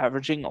only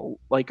averaging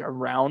like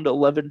around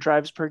 11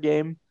 drives per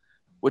game,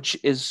 which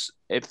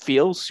it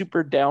feels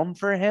super down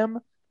for him.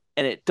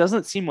 And it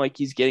doesn't seem like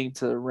he's getting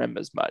to the rim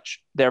as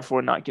much,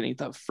 therefore not getting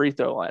to the free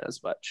throw line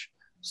as much.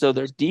 So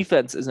their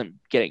defense isn't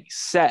getting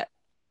set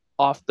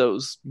off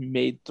those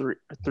made three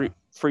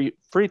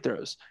free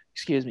throws.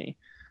 Excuse me.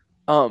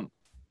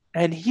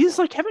 And he's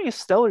like having a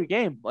stellar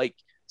game, like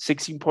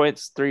 16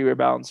 points, 3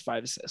 rebounds,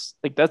 5 assists.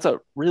 Like, that's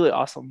a really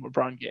awesome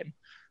LeBron game.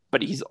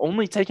 But he's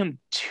only taken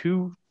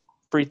 2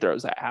 free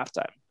throws at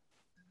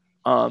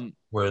halftime.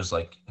 Whereas,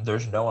 like,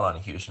 there's no one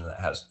on Houston that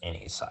has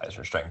any size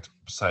or strength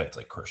besides,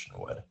 like, Christian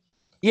Wood.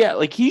 Yeah,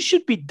 like, he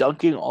should be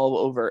dunking all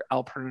over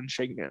Alperen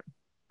Sengun,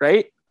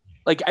 right?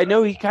 Like, I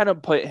know he kind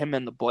of put him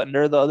in the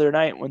blender the other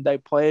night when they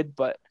played,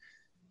 but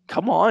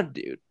come on,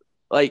 dude.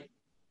 Like,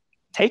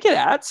 take it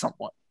at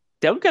someone.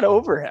 Don't get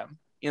over him,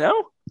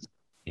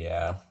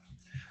 Yeah.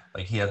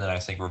 Like, he has a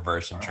nice, like,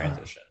 reverse and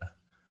transition.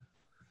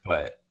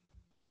 But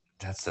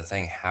that's the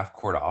thing,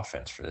 half-court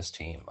offense for this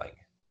team, like,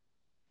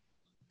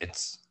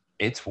 it's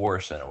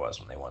worse than it was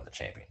when they won the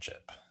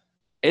championship.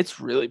 It's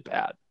really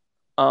bad.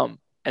 And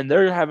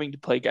they're having to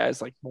play guys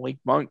like Malik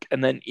Monk,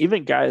 and then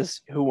even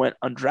guys who went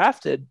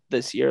undrafted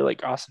this year,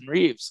 like Austin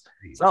Reeves.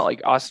 It's not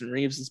like Austin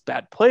Reeves is a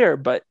bad player,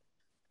 but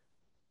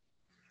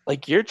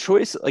like, your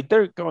choice, like,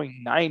 they're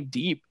going 9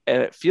 deep,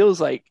 and it feels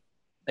like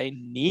they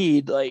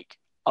need like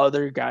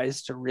other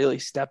guys to really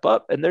step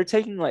up, and they're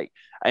taking like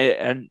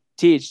and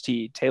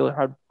THT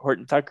Taylor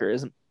Horton Tucker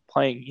isn't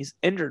playing; he's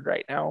injured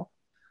right now.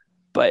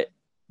 But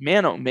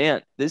man, oh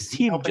man, this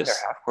team just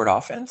their half-court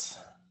offense.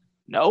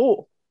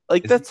 No,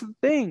 like, that's the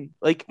thing.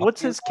 Like,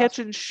 what's his catch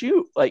and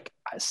shoot like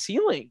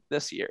ceiling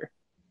this year?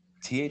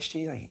 THT,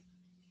 like,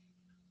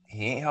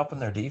 he ain't helping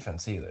their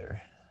defense either.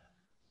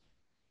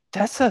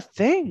 That's the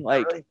thing.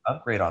 Like, really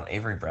upgrade on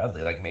Avery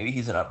Bradley. Like, maybe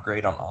he's an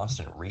upgrade on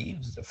Austin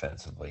Reeves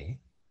defensively.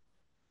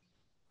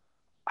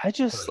 I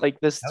just like,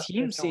 this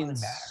team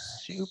seems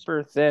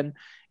super thin.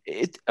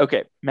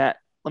 Okay, Matt,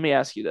 let me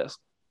ask you this.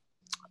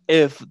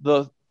 If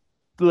the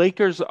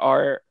Lakers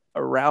are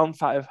around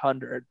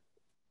 500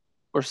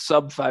 or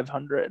sub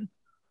 500,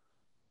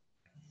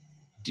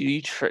 do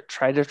you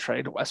try to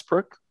trade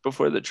Westbrook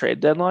before the trade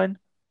deadline?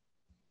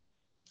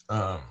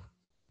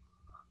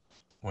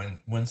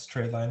 When's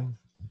trade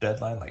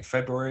deadline? Like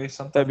February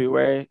something?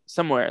 February,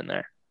 somewhere in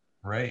there.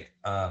 Right.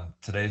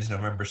 Today's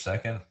November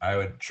 2nd. I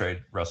would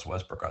trade Russell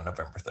Westbrook on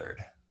November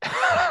 3rd.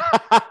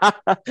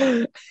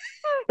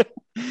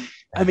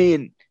 I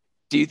mean,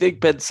 do you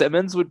think Ben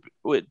Simmons would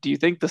do you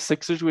think the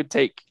Sixers would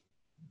take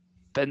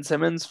Ben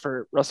Simmons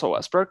for Russell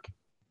Westbrook?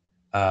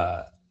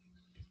 Do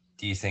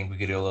you think we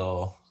could do a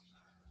little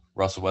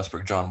Russell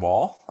Westbrook John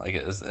Wall? Like,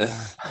 is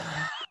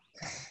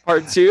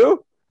Part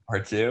 2?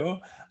 Part 2?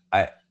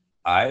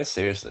 I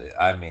seriously,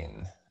 I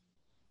mean,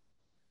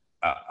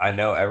 I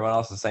know everyone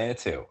else is saying it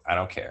too. I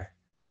don't care.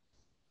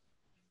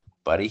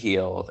 Buddy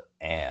Hield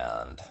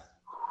and,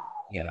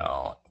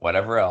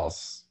 whatever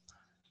else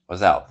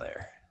was out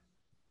there.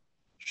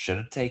 Should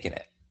have taken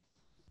it.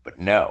 But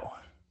no,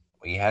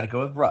 we had to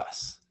go with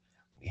Russ.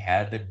 We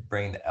had to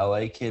bring the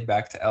LA kid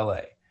back to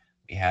LA.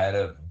 We had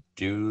to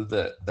do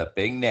the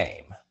big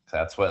name.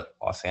 That's what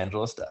Los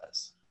Angeles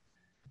does.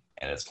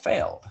 And it's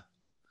failed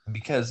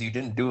because you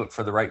didn't do it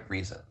for the right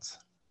reasons.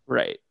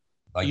 Right.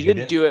 Like, you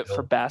didn't do it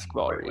for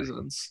basketball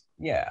reasons.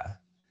 Yeah.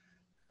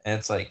 And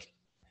it's like,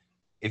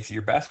 if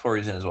your basketball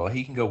reason is, well,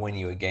 he can go win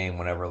you a game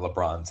whenever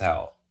LeBron's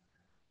out.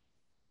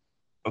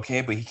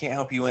 Okay, but he can't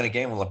help you win a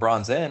game when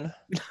LeBron's in.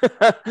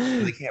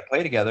 They can't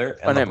play together.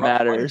 And when LeBron it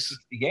matters.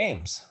 60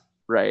 games.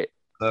 Right.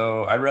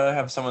 So I'd rather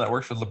have someone that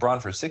works with LeBron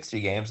for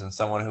 60 games than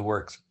someone who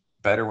works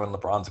better when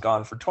LeBron's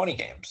gone for 20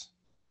 games.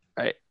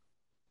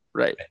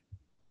 Right.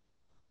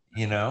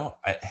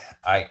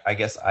 I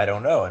guess I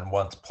don't know. And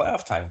once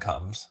playoff time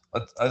comes,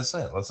 let's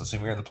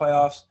assume you're in the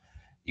playoffs.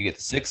 You get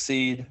the 6th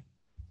seed.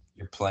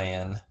 You're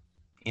playing,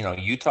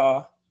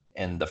 Utah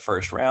in the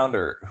first round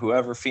or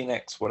whoever,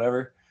 Phoenix,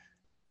 whatever.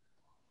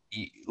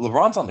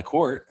 LeBron's on the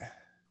court.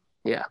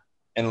 Yeah.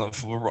 And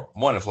if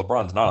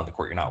LeBron's not on the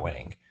court, you're not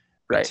winning.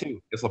 Right.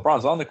 2, if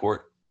LeBron's on the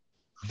court,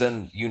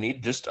 then you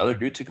need just other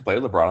dudes who can play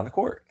LeBron on the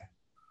court.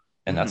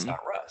 And that's not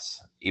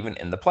Russ. Even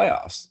in the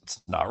playoffs,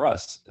 it's not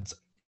Russ. It's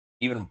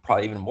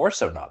probably even more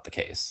so not the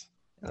case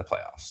in the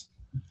playoffs.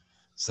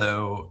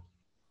 So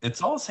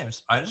it's all the same.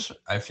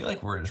 I feel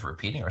like we're just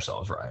repeating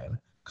ourselves, Ryan,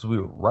 because we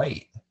were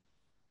right.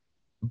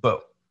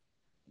 But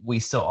we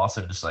still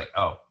also just like,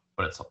 but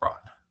it's LeBron.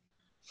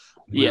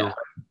 We were right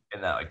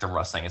in that, like, the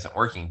Russ thing isn't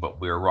working,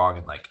 but we were wrong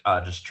and like,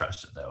 just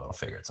trust it though. It'll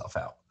figure itself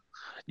out.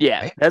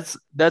 Yeah, right?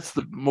 That's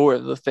the more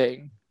of the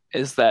thing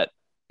is that,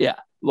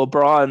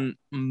 LeBron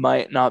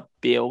might not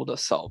be able to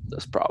solve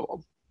this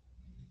problem.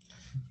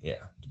 Yeah,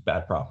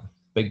 bad problem.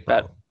 Big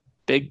problem.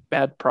 Big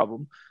bad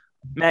problem.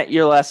 Matt,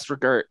 your last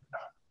regret.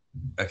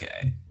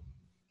 Okay.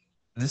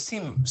 This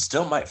team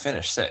still might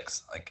finish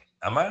 6th. Like,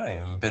 I might not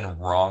even been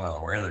wrong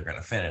on where they're going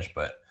to finish,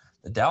 but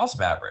the Dallas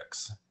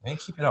Mavericks, they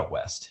keep it out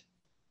west.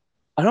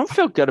 I don't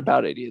feel good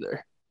about it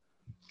either.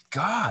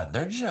 God,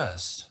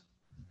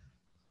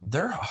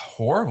 they're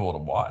horrible to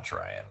watch,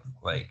 Ryan.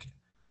 Like,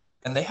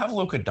 and they have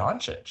Luka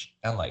Doncic,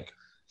 and like,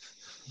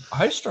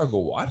 I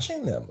struggle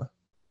watching them.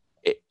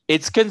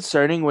 It's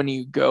concerning when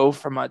you go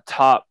from a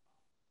top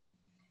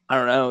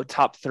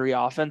 3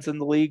 offense in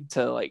the league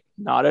to like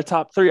not a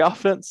top 3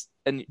 offense,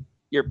 and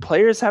your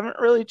players haven't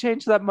really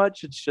changed that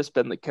much. It's just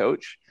been the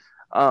coach.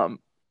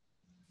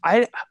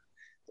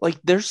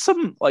 There's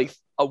some like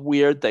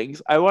weird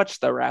things. I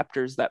watched the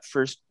Raptors that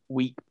first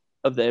week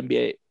of the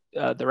NBA,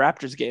 the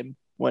Raptors game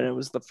when it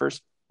was the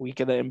first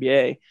week of the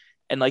NBA,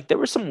 and like there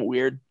was some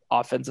weird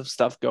offensive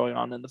stuff going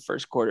on in the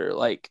first quarter.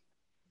 Like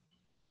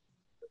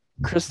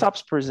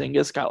Kristaps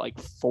Porzingis got like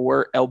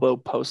 4 elbow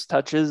post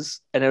touches,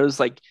 and it was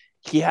like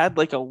he had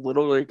like a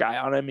littler guy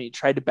on him. And he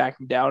tried to back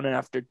him down, and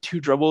after 2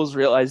 dribbles,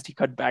 realized he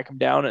couldn't back him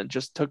down, and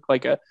just took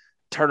like a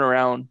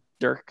turnaround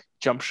Dirk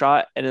jump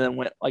shot, and then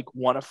went like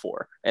 1 of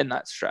 4 in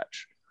that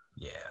stretch.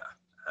 Yeah,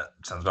 that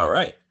sounds about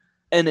right.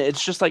 And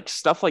it's just like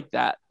stuff like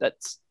that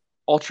that's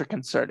ultra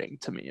concerning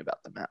to me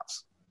about the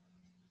Mavs.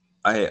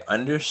 I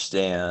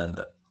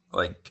understand.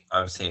 Like,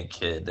 I've seen a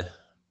kid,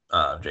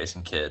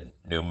 Jason Kidd,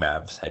 new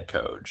Mavs head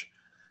coach,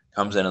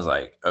 comes in as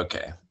like,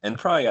 okay, and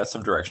probably got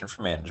some direction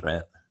from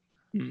management.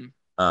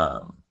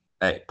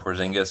 Hey,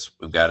 Porzingis,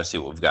 we've got to see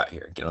what we've got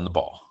here. Get on the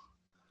ball.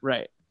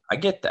 Right. I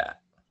get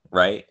that.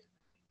 Right.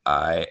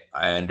 I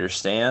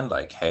understand.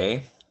 Like,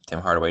 hey, Tim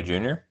Hardaway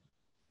Jr.,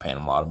 paying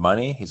him a lot of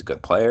money. He's a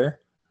good player.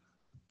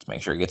 Let's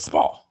make sure he gets the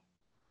ball.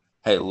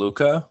 Hey,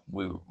 Luka,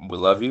 we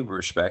love you. We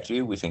respect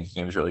you. We think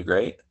your game's really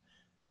great.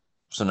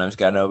 Sometimes you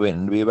got to know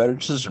when to be a better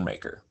decision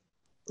maker.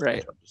 Right.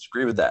 I don't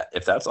disagree with that.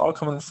 If that's all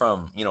coming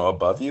from,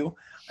 above you,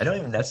 I don't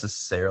even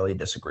necessarily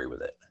disagree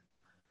with it.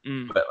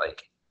 But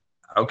like,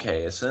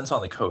 okay, since it's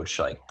on the coach,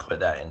 like,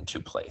 put that into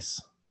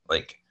place.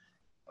 Like,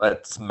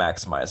 let's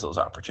maximize those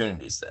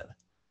opportunities then.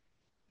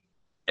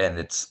 And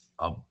it's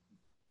a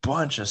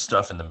bunch of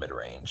stuff in the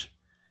mid-range.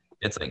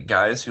 It's like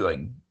guys who like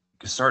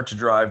start to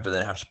drive but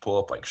then have to pull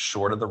up like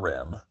short of the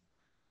rim.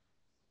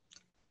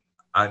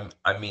 I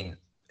mean,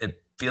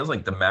 it feels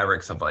like the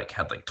Mavericks have like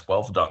had like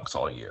 12 dunks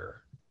all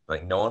year.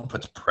 Like, no one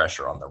puts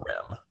pressure on the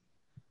rim.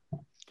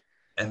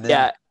 And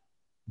then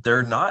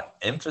they're not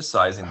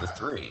emphasizing the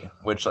 3,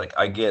 which, like,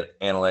 I get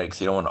analytics.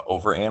 You don't want to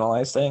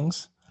overanalyze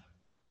things.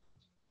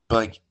 But,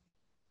 like,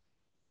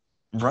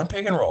 run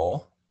pick and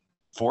roll,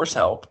 force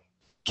help,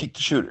 kick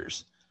the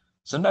shooters.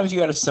 Sometimes you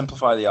got to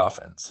simplify the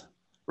offense.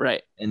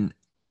 Right. And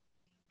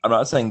I'm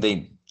not saying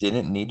they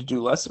didn't need to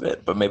do less of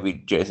it, but maybe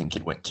Jason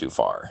Kidd went too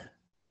far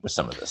with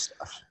some of this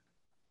stuff.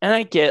 And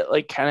I get,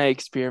 like, kind of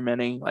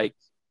experimenting. Like,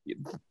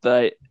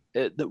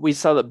 we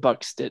saw the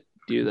Bucks did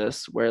do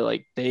this where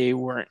like they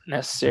weren't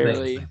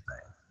necessarily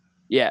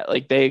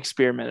like they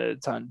experimented a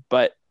ton,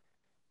 but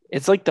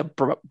it's like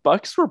the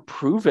Bucks were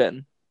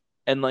proven,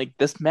 and like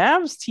this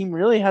Mavs team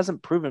really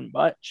hasn't proven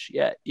much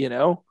yet.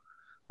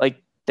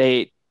 Like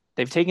they've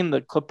taken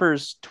the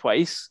Clippers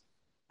twice,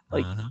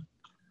 like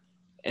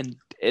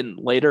in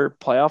later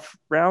playoff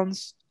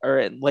rounds, or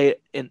in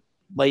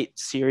late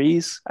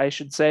series, I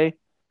should say.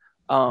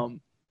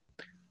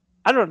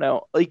 I don't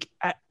know, like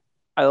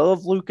I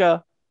love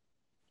Luka.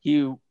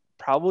 He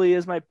probably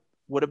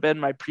would have been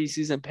my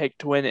preseason pick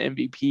to win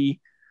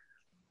MVP.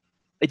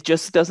 It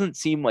just doesn't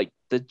seem like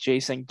the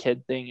Jason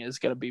Kidd thing is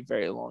going to be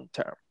very long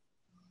term.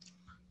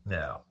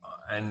 No,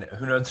 and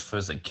who knows if it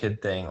was a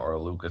Kidd thing or a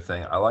Luka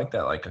thing. I like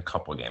that. Like a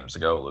couple games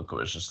ago, Luka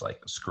was just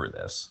like, "Screw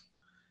this."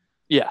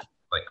 Yeah,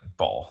 like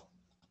ball.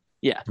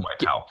 Yeah, Dwight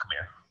Powell, come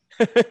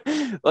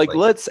here. like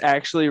let's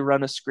actually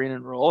run a screen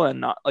and roll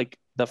and not like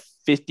the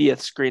 50th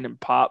screen and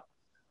pop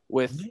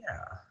with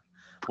Yeah.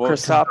 Well,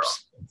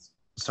 Kristaps.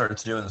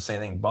 Starts doing the same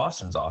thing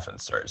Boston's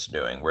offense starts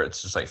doing, where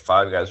it's just like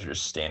 5 guys are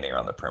just standing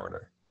around the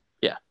perimeter.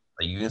 Yeah.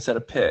 Like you can set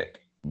a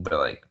pick, but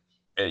like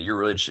you're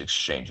really just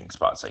exchanging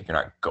spots. Like you're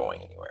not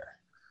going anywhere.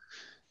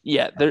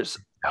 Yeah, there's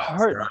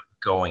They're not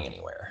going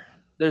anywhere.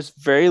 There's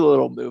very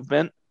little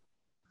movement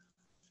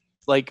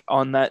like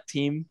on that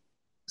team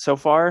so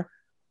far,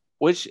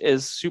 which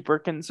is super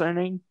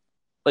concerning.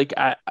 Like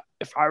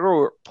if I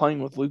were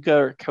playing with Luka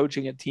or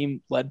coaching a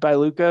team led by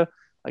Luka,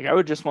 like I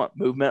would just want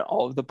movement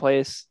all over the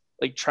place,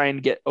 like trying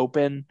to get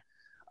open,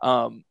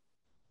 and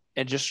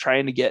just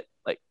trying to get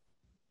like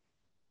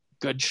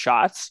good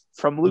shots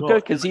from Luka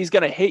because he's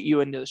gonna hit you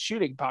into the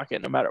shooting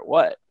pocket no matter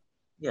what.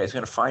 Yeah, he's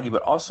gonna find you,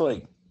 but also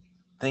like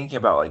thinking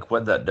about like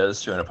what that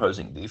does to an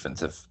opposing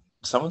defense. If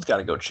someone's got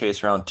to go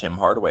chase around Tim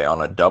Hardaway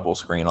on a double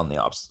screen on the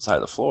opposite side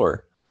of the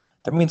floor,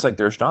 that means like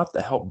there's not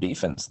the help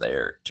defense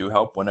there to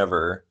help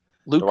whenever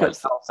Luka.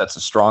 That's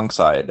a strong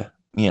side,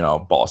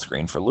 ball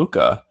screen for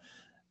Luka.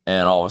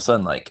 And all of a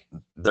sudden, like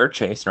they're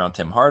chasing around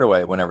Tim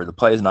Hardaway whenever the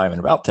play is not even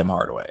about Tim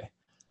Hardaway.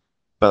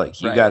 But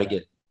like you got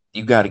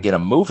to get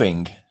him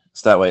moving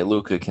so that way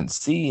Luka can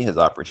see his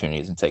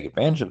opportunities and take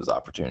advantage of his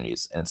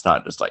opportunities, and it's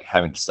not just like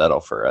having to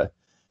settle for a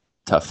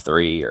tough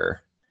three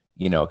or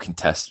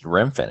contested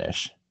rim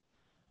finish.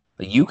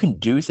 Like you can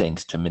do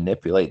things to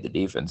manipulate the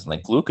defense, and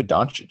like Luka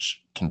Doncic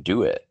can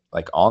do it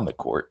like on the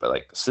court, but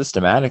like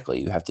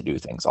systematically you have to do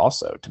things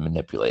also to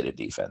manipulate a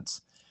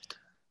defense.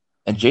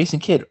 And Jason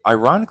Kidd,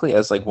 ironically,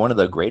 as like one of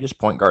the greatest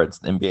point guards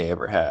the NBA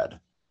ever had,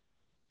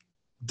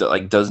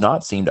 does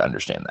not seem to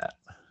understand that.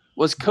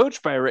 Was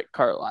coached by Rick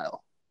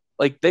Carlisle.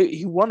 Like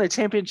he won a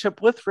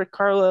championship with Rick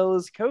Carlisle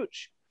as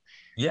coach.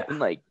 Yeah. And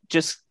like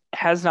just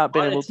has not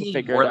been able to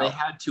figure it out. Where they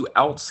had to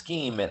out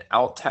scheme and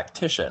out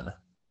tactician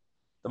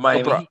the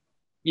Miami Heat.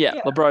 Yeah,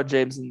 LeBron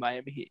James and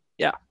Miami Heat.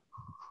 Yeah.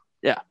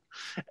 Yeah.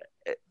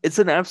 It's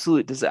an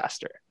absolute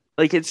disaster.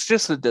 Like it's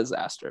just a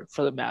disaster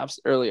for the Mavs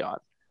early on.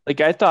 Like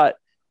I thought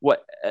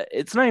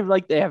it's not even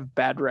like they have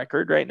bad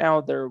record right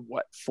now. They're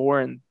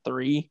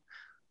 4-3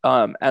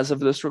 as of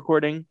this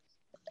recording,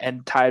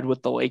 and tied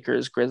with the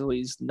Lakers,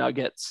 Grizzlies,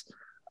 Nuggets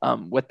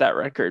with that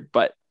record.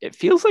 But it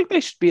feels like they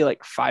should be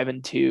like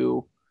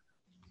 5-2,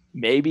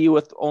 maybe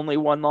with only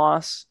one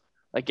loss.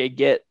 Like I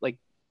get like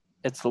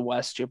it's the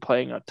West, you're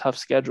playing a tough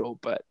schedule,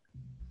 but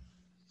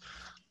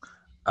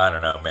I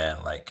don't know,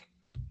 man. Like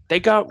they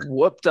got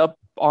whooped up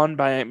on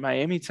by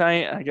Miami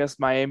tonight. I guess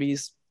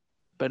Miami's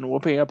been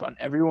whooping up on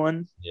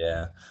everyone.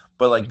 Yeah,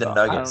 but like the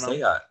Nuggets, they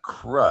got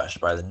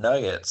crushed by the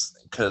Nuggets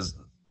because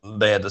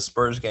they had the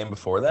Spurs game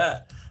before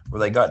that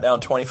where they got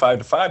down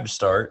 25-5 to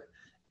start,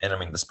 and I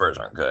mean the Spurs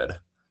aren't good,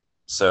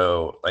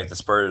 so like the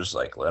Spurs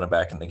like let them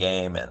back in the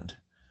game and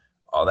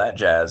all that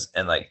jazz,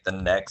 and like the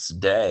next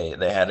day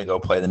they had to go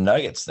play the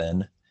Nuggets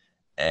then,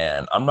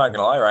 and I'm not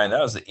gonna lie, Ryan, that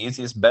was the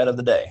easiest bet of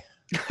the day.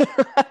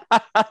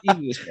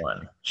 Easiest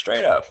one,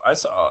 straight up. I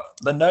saw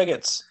the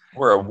Nuggets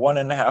were a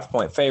 1.5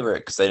 point favorite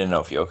because they didn't know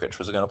if Jokic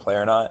was going to play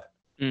or not.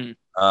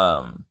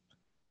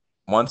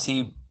 Once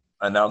he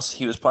announced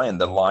he was playing,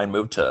 the line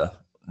moved to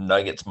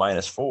Nuggets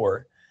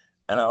 -4,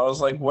 and I was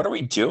like, "What are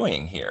we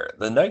doing here?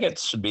 The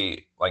Nuggets should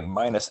be like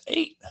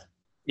 -8."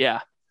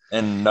 Yeah,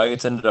 and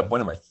Nuggets ended up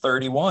winning by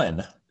 31.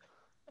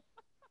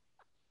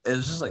 It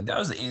was just like that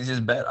was the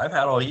easiest bet I've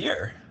had all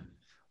year.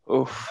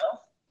 Oof,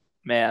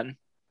 man.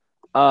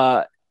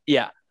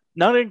 Yeah,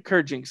 not an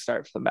encouraging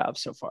start for the Mavs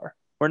so far.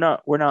 We're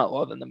not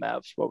loving the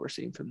Mavs, what we're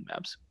seeing from the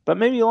Mavs. But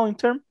maybe long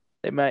term,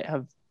 they might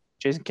have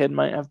Jason Kidd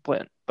might have a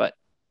plan. But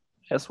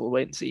I guess we'll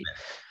wait and see.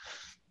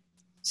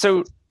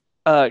 So,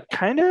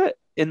 kind of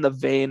in the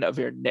vein of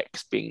your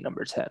Knicks being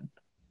number 10,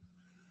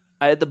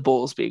 I had the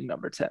Bulls being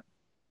number 10,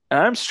 and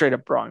I'm straight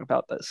up wrong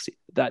about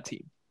that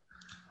team.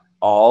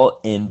 All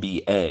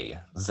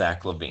NBA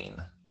Zach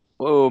LaVine.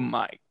 Oh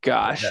my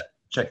gosh!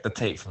 Check the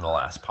tape from the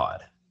last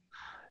pod.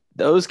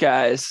 Those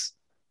guys.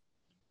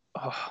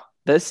 Oh,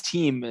 this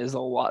team is a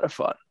lot of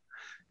fun.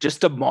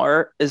 Just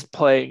DeMar is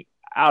playing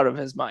out of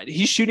his mind.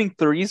 He's shooting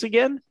threes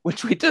again,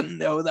 which we didn't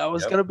know that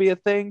was going to be a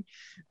thing.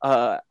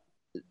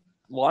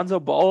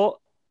 Lonzo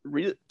Ball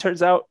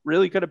turns out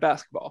really good at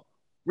basketball.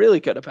 Really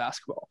good at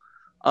basketball.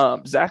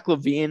 Zach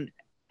LaVine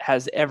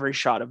has every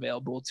shot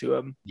available to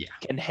him. Yeah.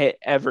 Can hit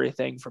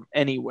everything from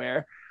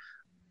anywhere.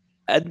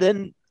 And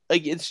then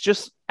like it's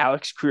just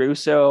Alex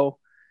Caruso.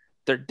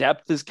 Their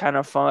depth is kind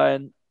of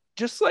fun.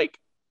 Just like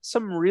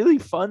some really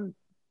fun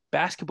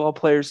basketball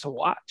players to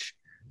watch.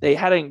 They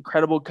had an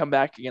incredible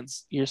comeback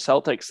against your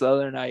Celtics the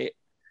other night.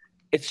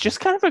 It's just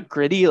kind of a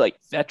gritty, like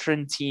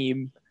veteran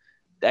team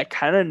that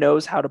kind of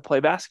knows how to play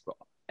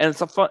basketball. And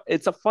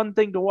it's a fun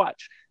thing to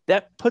watch.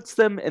 That puts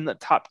them in the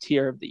top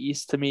tier of the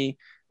East to me.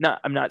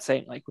 I'm not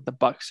saying like with the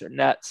Bucks or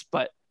Nets,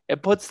 but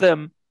it puts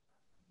them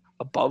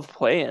above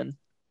playing,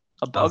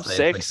 above 6.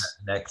 Like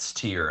that next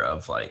tier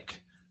of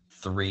like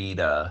 3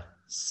 to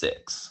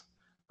 6.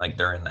 Like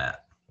they're in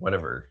that,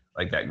 whatever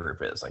like that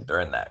group is, like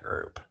they're in that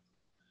group.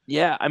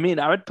 Yeah, I mean,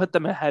 I would put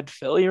them ahead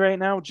Philly right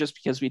now just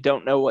because we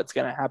don't know what's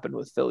going to happen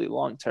with Philly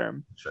long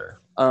term. Sure.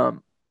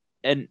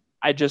 And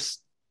I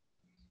just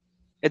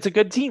It's a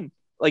good team.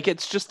 Like,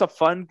 it's just a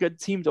fun, good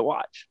team to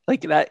watch.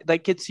 Like,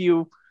 that gets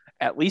you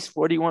at least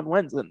 41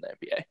 wins in the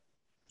NBA.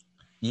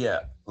 Yeah,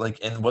 like,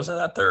 and wasn't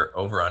that their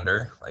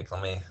over-under? Like,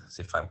 let me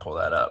see if I can pull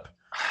that up.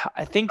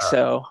 I think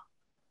so.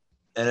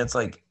 And it's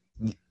like,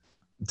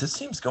 this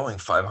team's going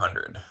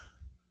 500.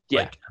 Yeah.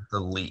 Like, at the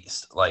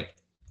least. Like,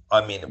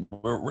 I mean,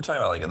 we're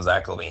talking about, like, a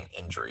Zach LaVine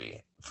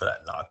injury for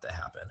that not to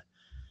happen.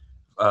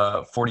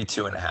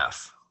 42 and a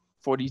half.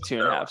 42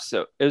 and a half.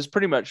 So it was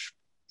pretty much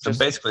so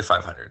basically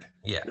 500.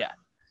 Yeah. Yeah.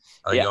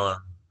 Are you going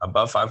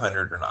above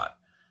 500 or not?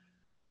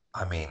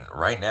 I mean,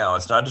 right now,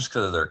 it's not just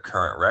because of their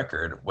current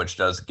record, which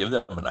does give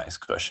them a nice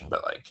cushion,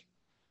 but like,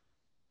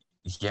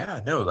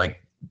 yeah, no,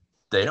 like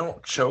they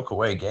don't choke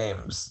away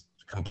games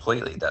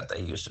completely that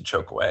they used to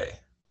choke away.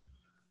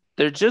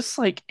 They're just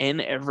like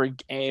in every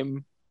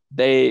game.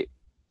 They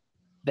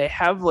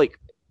have like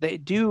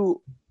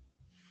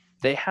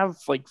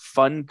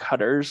fun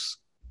cutters,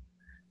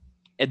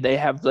 and they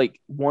have like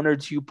one or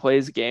two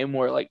plays a game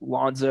where like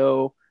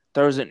Lonzo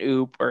throws an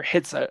oop or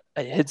hits a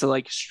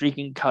like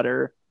streaking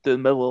cutter through the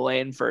middle of the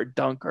lane for a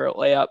dunk or a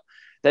layup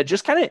that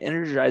just kind of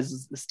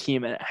energizes this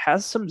team, and it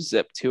has some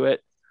zip to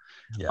it.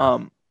 Yeah.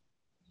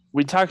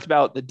 We talked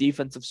about the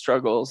defensive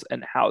struggles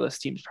and how this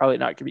team's probably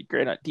not going to be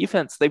great on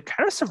defense. They've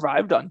kind of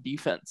survived on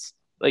defense.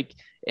 Like,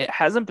 it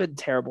hasn't been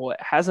terrible. It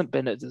hasn't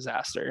been a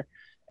disaster.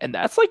 And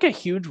that's like a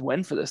huge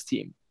win for this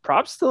team.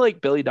 Props to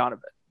like Billy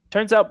Donovan.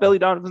 Turns out Billy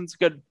Donovan's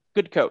a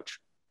good coach.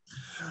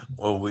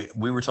 Well,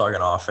 we were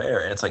talking off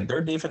air, and it's like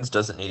their defense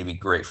doesn't need to be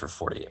great for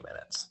 48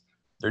 minutes.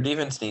 Their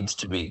defense needs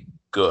to be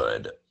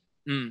good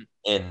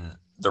in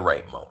the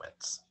right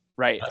moments.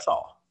 Right. That's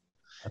all.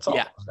 That's all.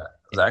 Yeah.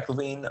 Zach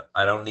LaVine,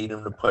 I don't need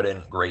him to put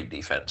in great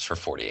defense for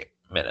 48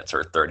 minutes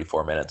or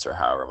 34 minutes or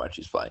however much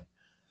he's playing.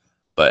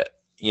 But,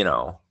 you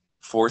know,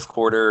 fourth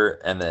quarter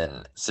and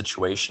then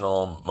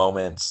situational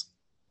moments,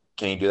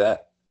 can you do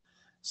that?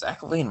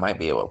 Zach LaVine might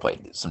be able to play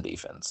some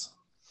defense.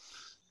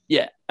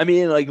 Yeah. I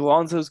mean, like,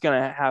 Lonzo's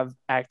going to have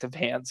active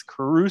hands.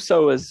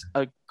 Caruso is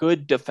a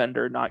good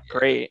defender, not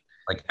great.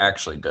 Like,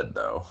 actually good,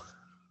 though.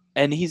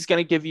 And he's going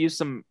to give you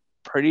some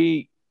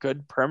pretty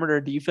good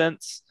perimeter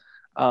defense.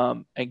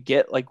 And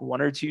get like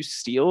one or two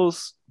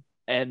steals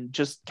and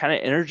just kind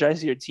of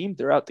energize your team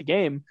throughout the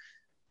game.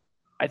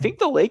 I think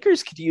the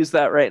Lakers could use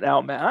that right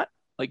now, Matt.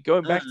 Like,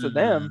 going back to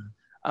them,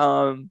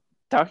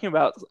 talking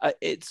about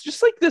it's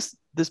just like this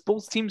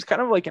Bulls team's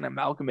kind of like an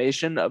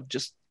amalgamation of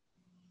just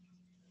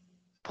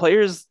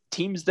players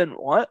teams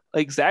didn't want.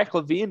 Like, Zach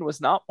LaVine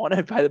was not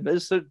wanted by the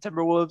Minnesota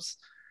Timberwolves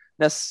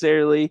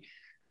necessarily.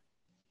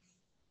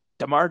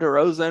 DeMar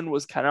DeRozan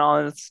was kind of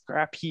on a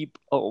scrap heap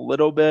a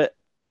little bit.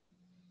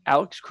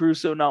 Alex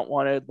Caruso not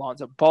wanted,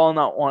 Lonzo Ball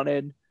not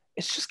wanted.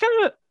 It's just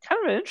kind of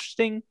an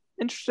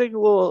interesting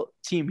little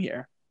team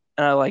here,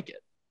 and I like it.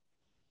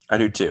 I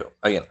do too.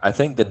 Again, I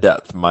think the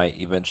depth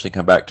might eventually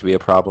come back to be a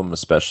problem,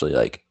 especially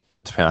like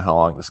depending on how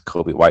long this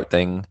Kobe White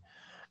thing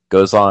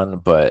goes on.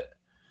 But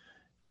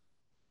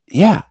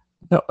yeah,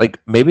 no, like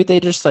maybe they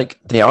just like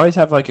they always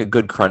have like a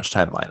good crunch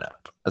time lineup.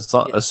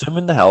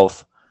 Assuming the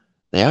health,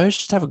 they always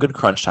just have a good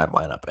crunch time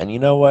lineup. And you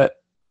know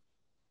what?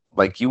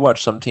 Like, you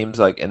watch some teams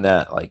like in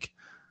that like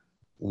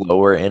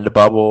lower end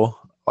bubble,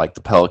 like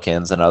the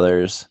Pelicans and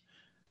others.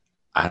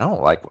 I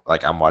don't like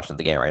I'm watching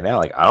the game right now.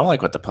 Like, I don't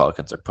like what the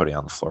Pelicans are putting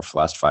on the floor for the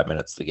last 5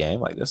 minutes of the game.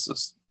 Like, this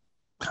is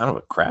kind of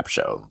a crap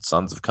show. The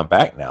Suns have come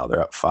back now.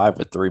 They're up 5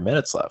 with 3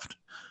 minutes left.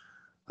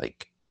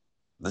 Like,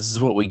 this is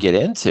what we get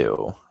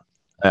into.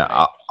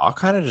 I'll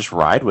kind of just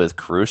ride with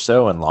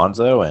Caruso and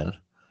Lonzo and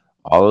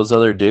all those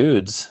other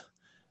dudes.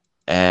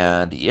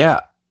 And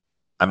yeah,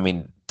 I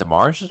mean,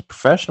 DeMar's just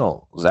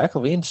professional. Zach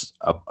LaVine's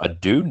a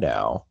dude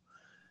now.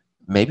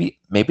 Maybe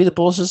the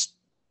Bulls just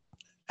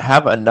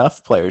have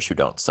enough players who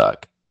don't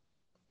suck.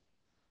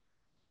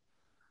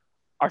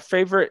 Our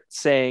favorite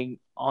saying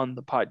on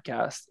the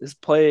podcast is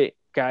play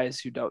guys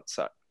who don't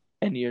suck,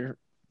 and you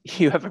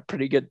have a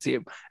pretty good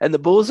team. And the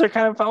Bulls are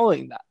kind of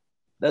following that.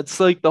 That's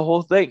like the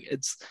whole thing.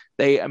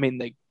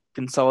 They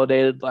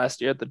consolidated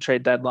last year at the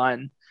trade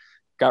deadline,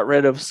 got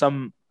rid of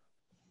some,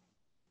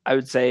 I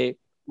would say,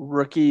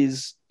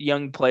 rookies,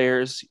 young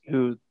players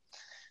who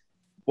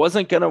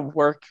wasn't going to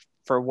work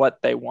for what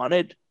they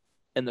wanted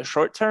in the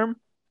short term.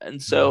 And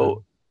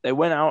so they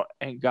went out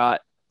and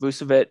got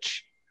Vucevic,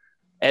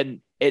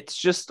 and it's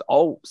just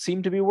all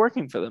seemed to be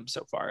working for them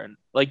so far. And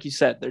like you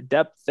said, their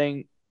depth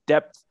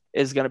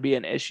is going to be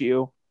an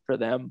issue for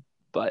them,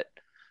 but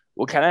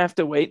we'll kind of have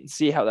to wait and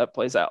see how that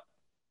plays out.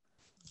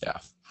 Yeah.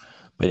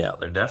 But yeah,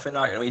 they're definitely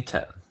not going to be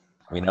 10.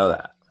 We know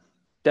that.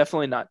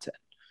 Definitely not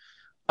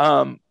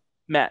 10.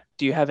 Matt,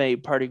 do you have any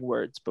parting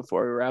words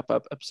before we wrap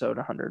up episode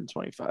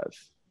 125?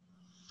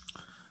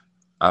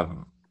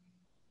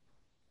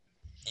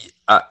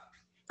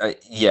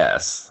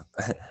 Yes.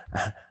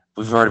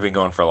 We've already been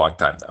going for a long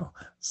time though,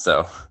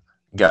 so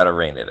gotta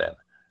rein it in.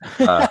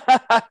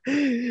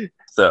 That's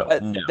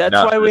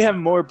why we have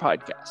more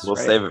podcasts. We'll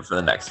save it for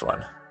the next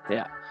one.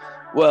 Yeah.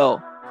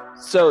 Well,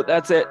 So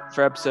that's it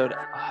for episode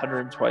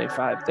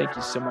 125. Thank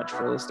you so much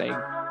for listening.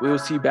 We will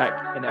see you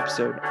back in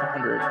episode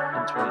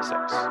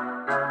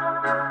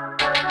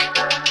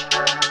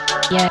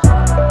 126.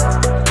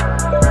 Yeah.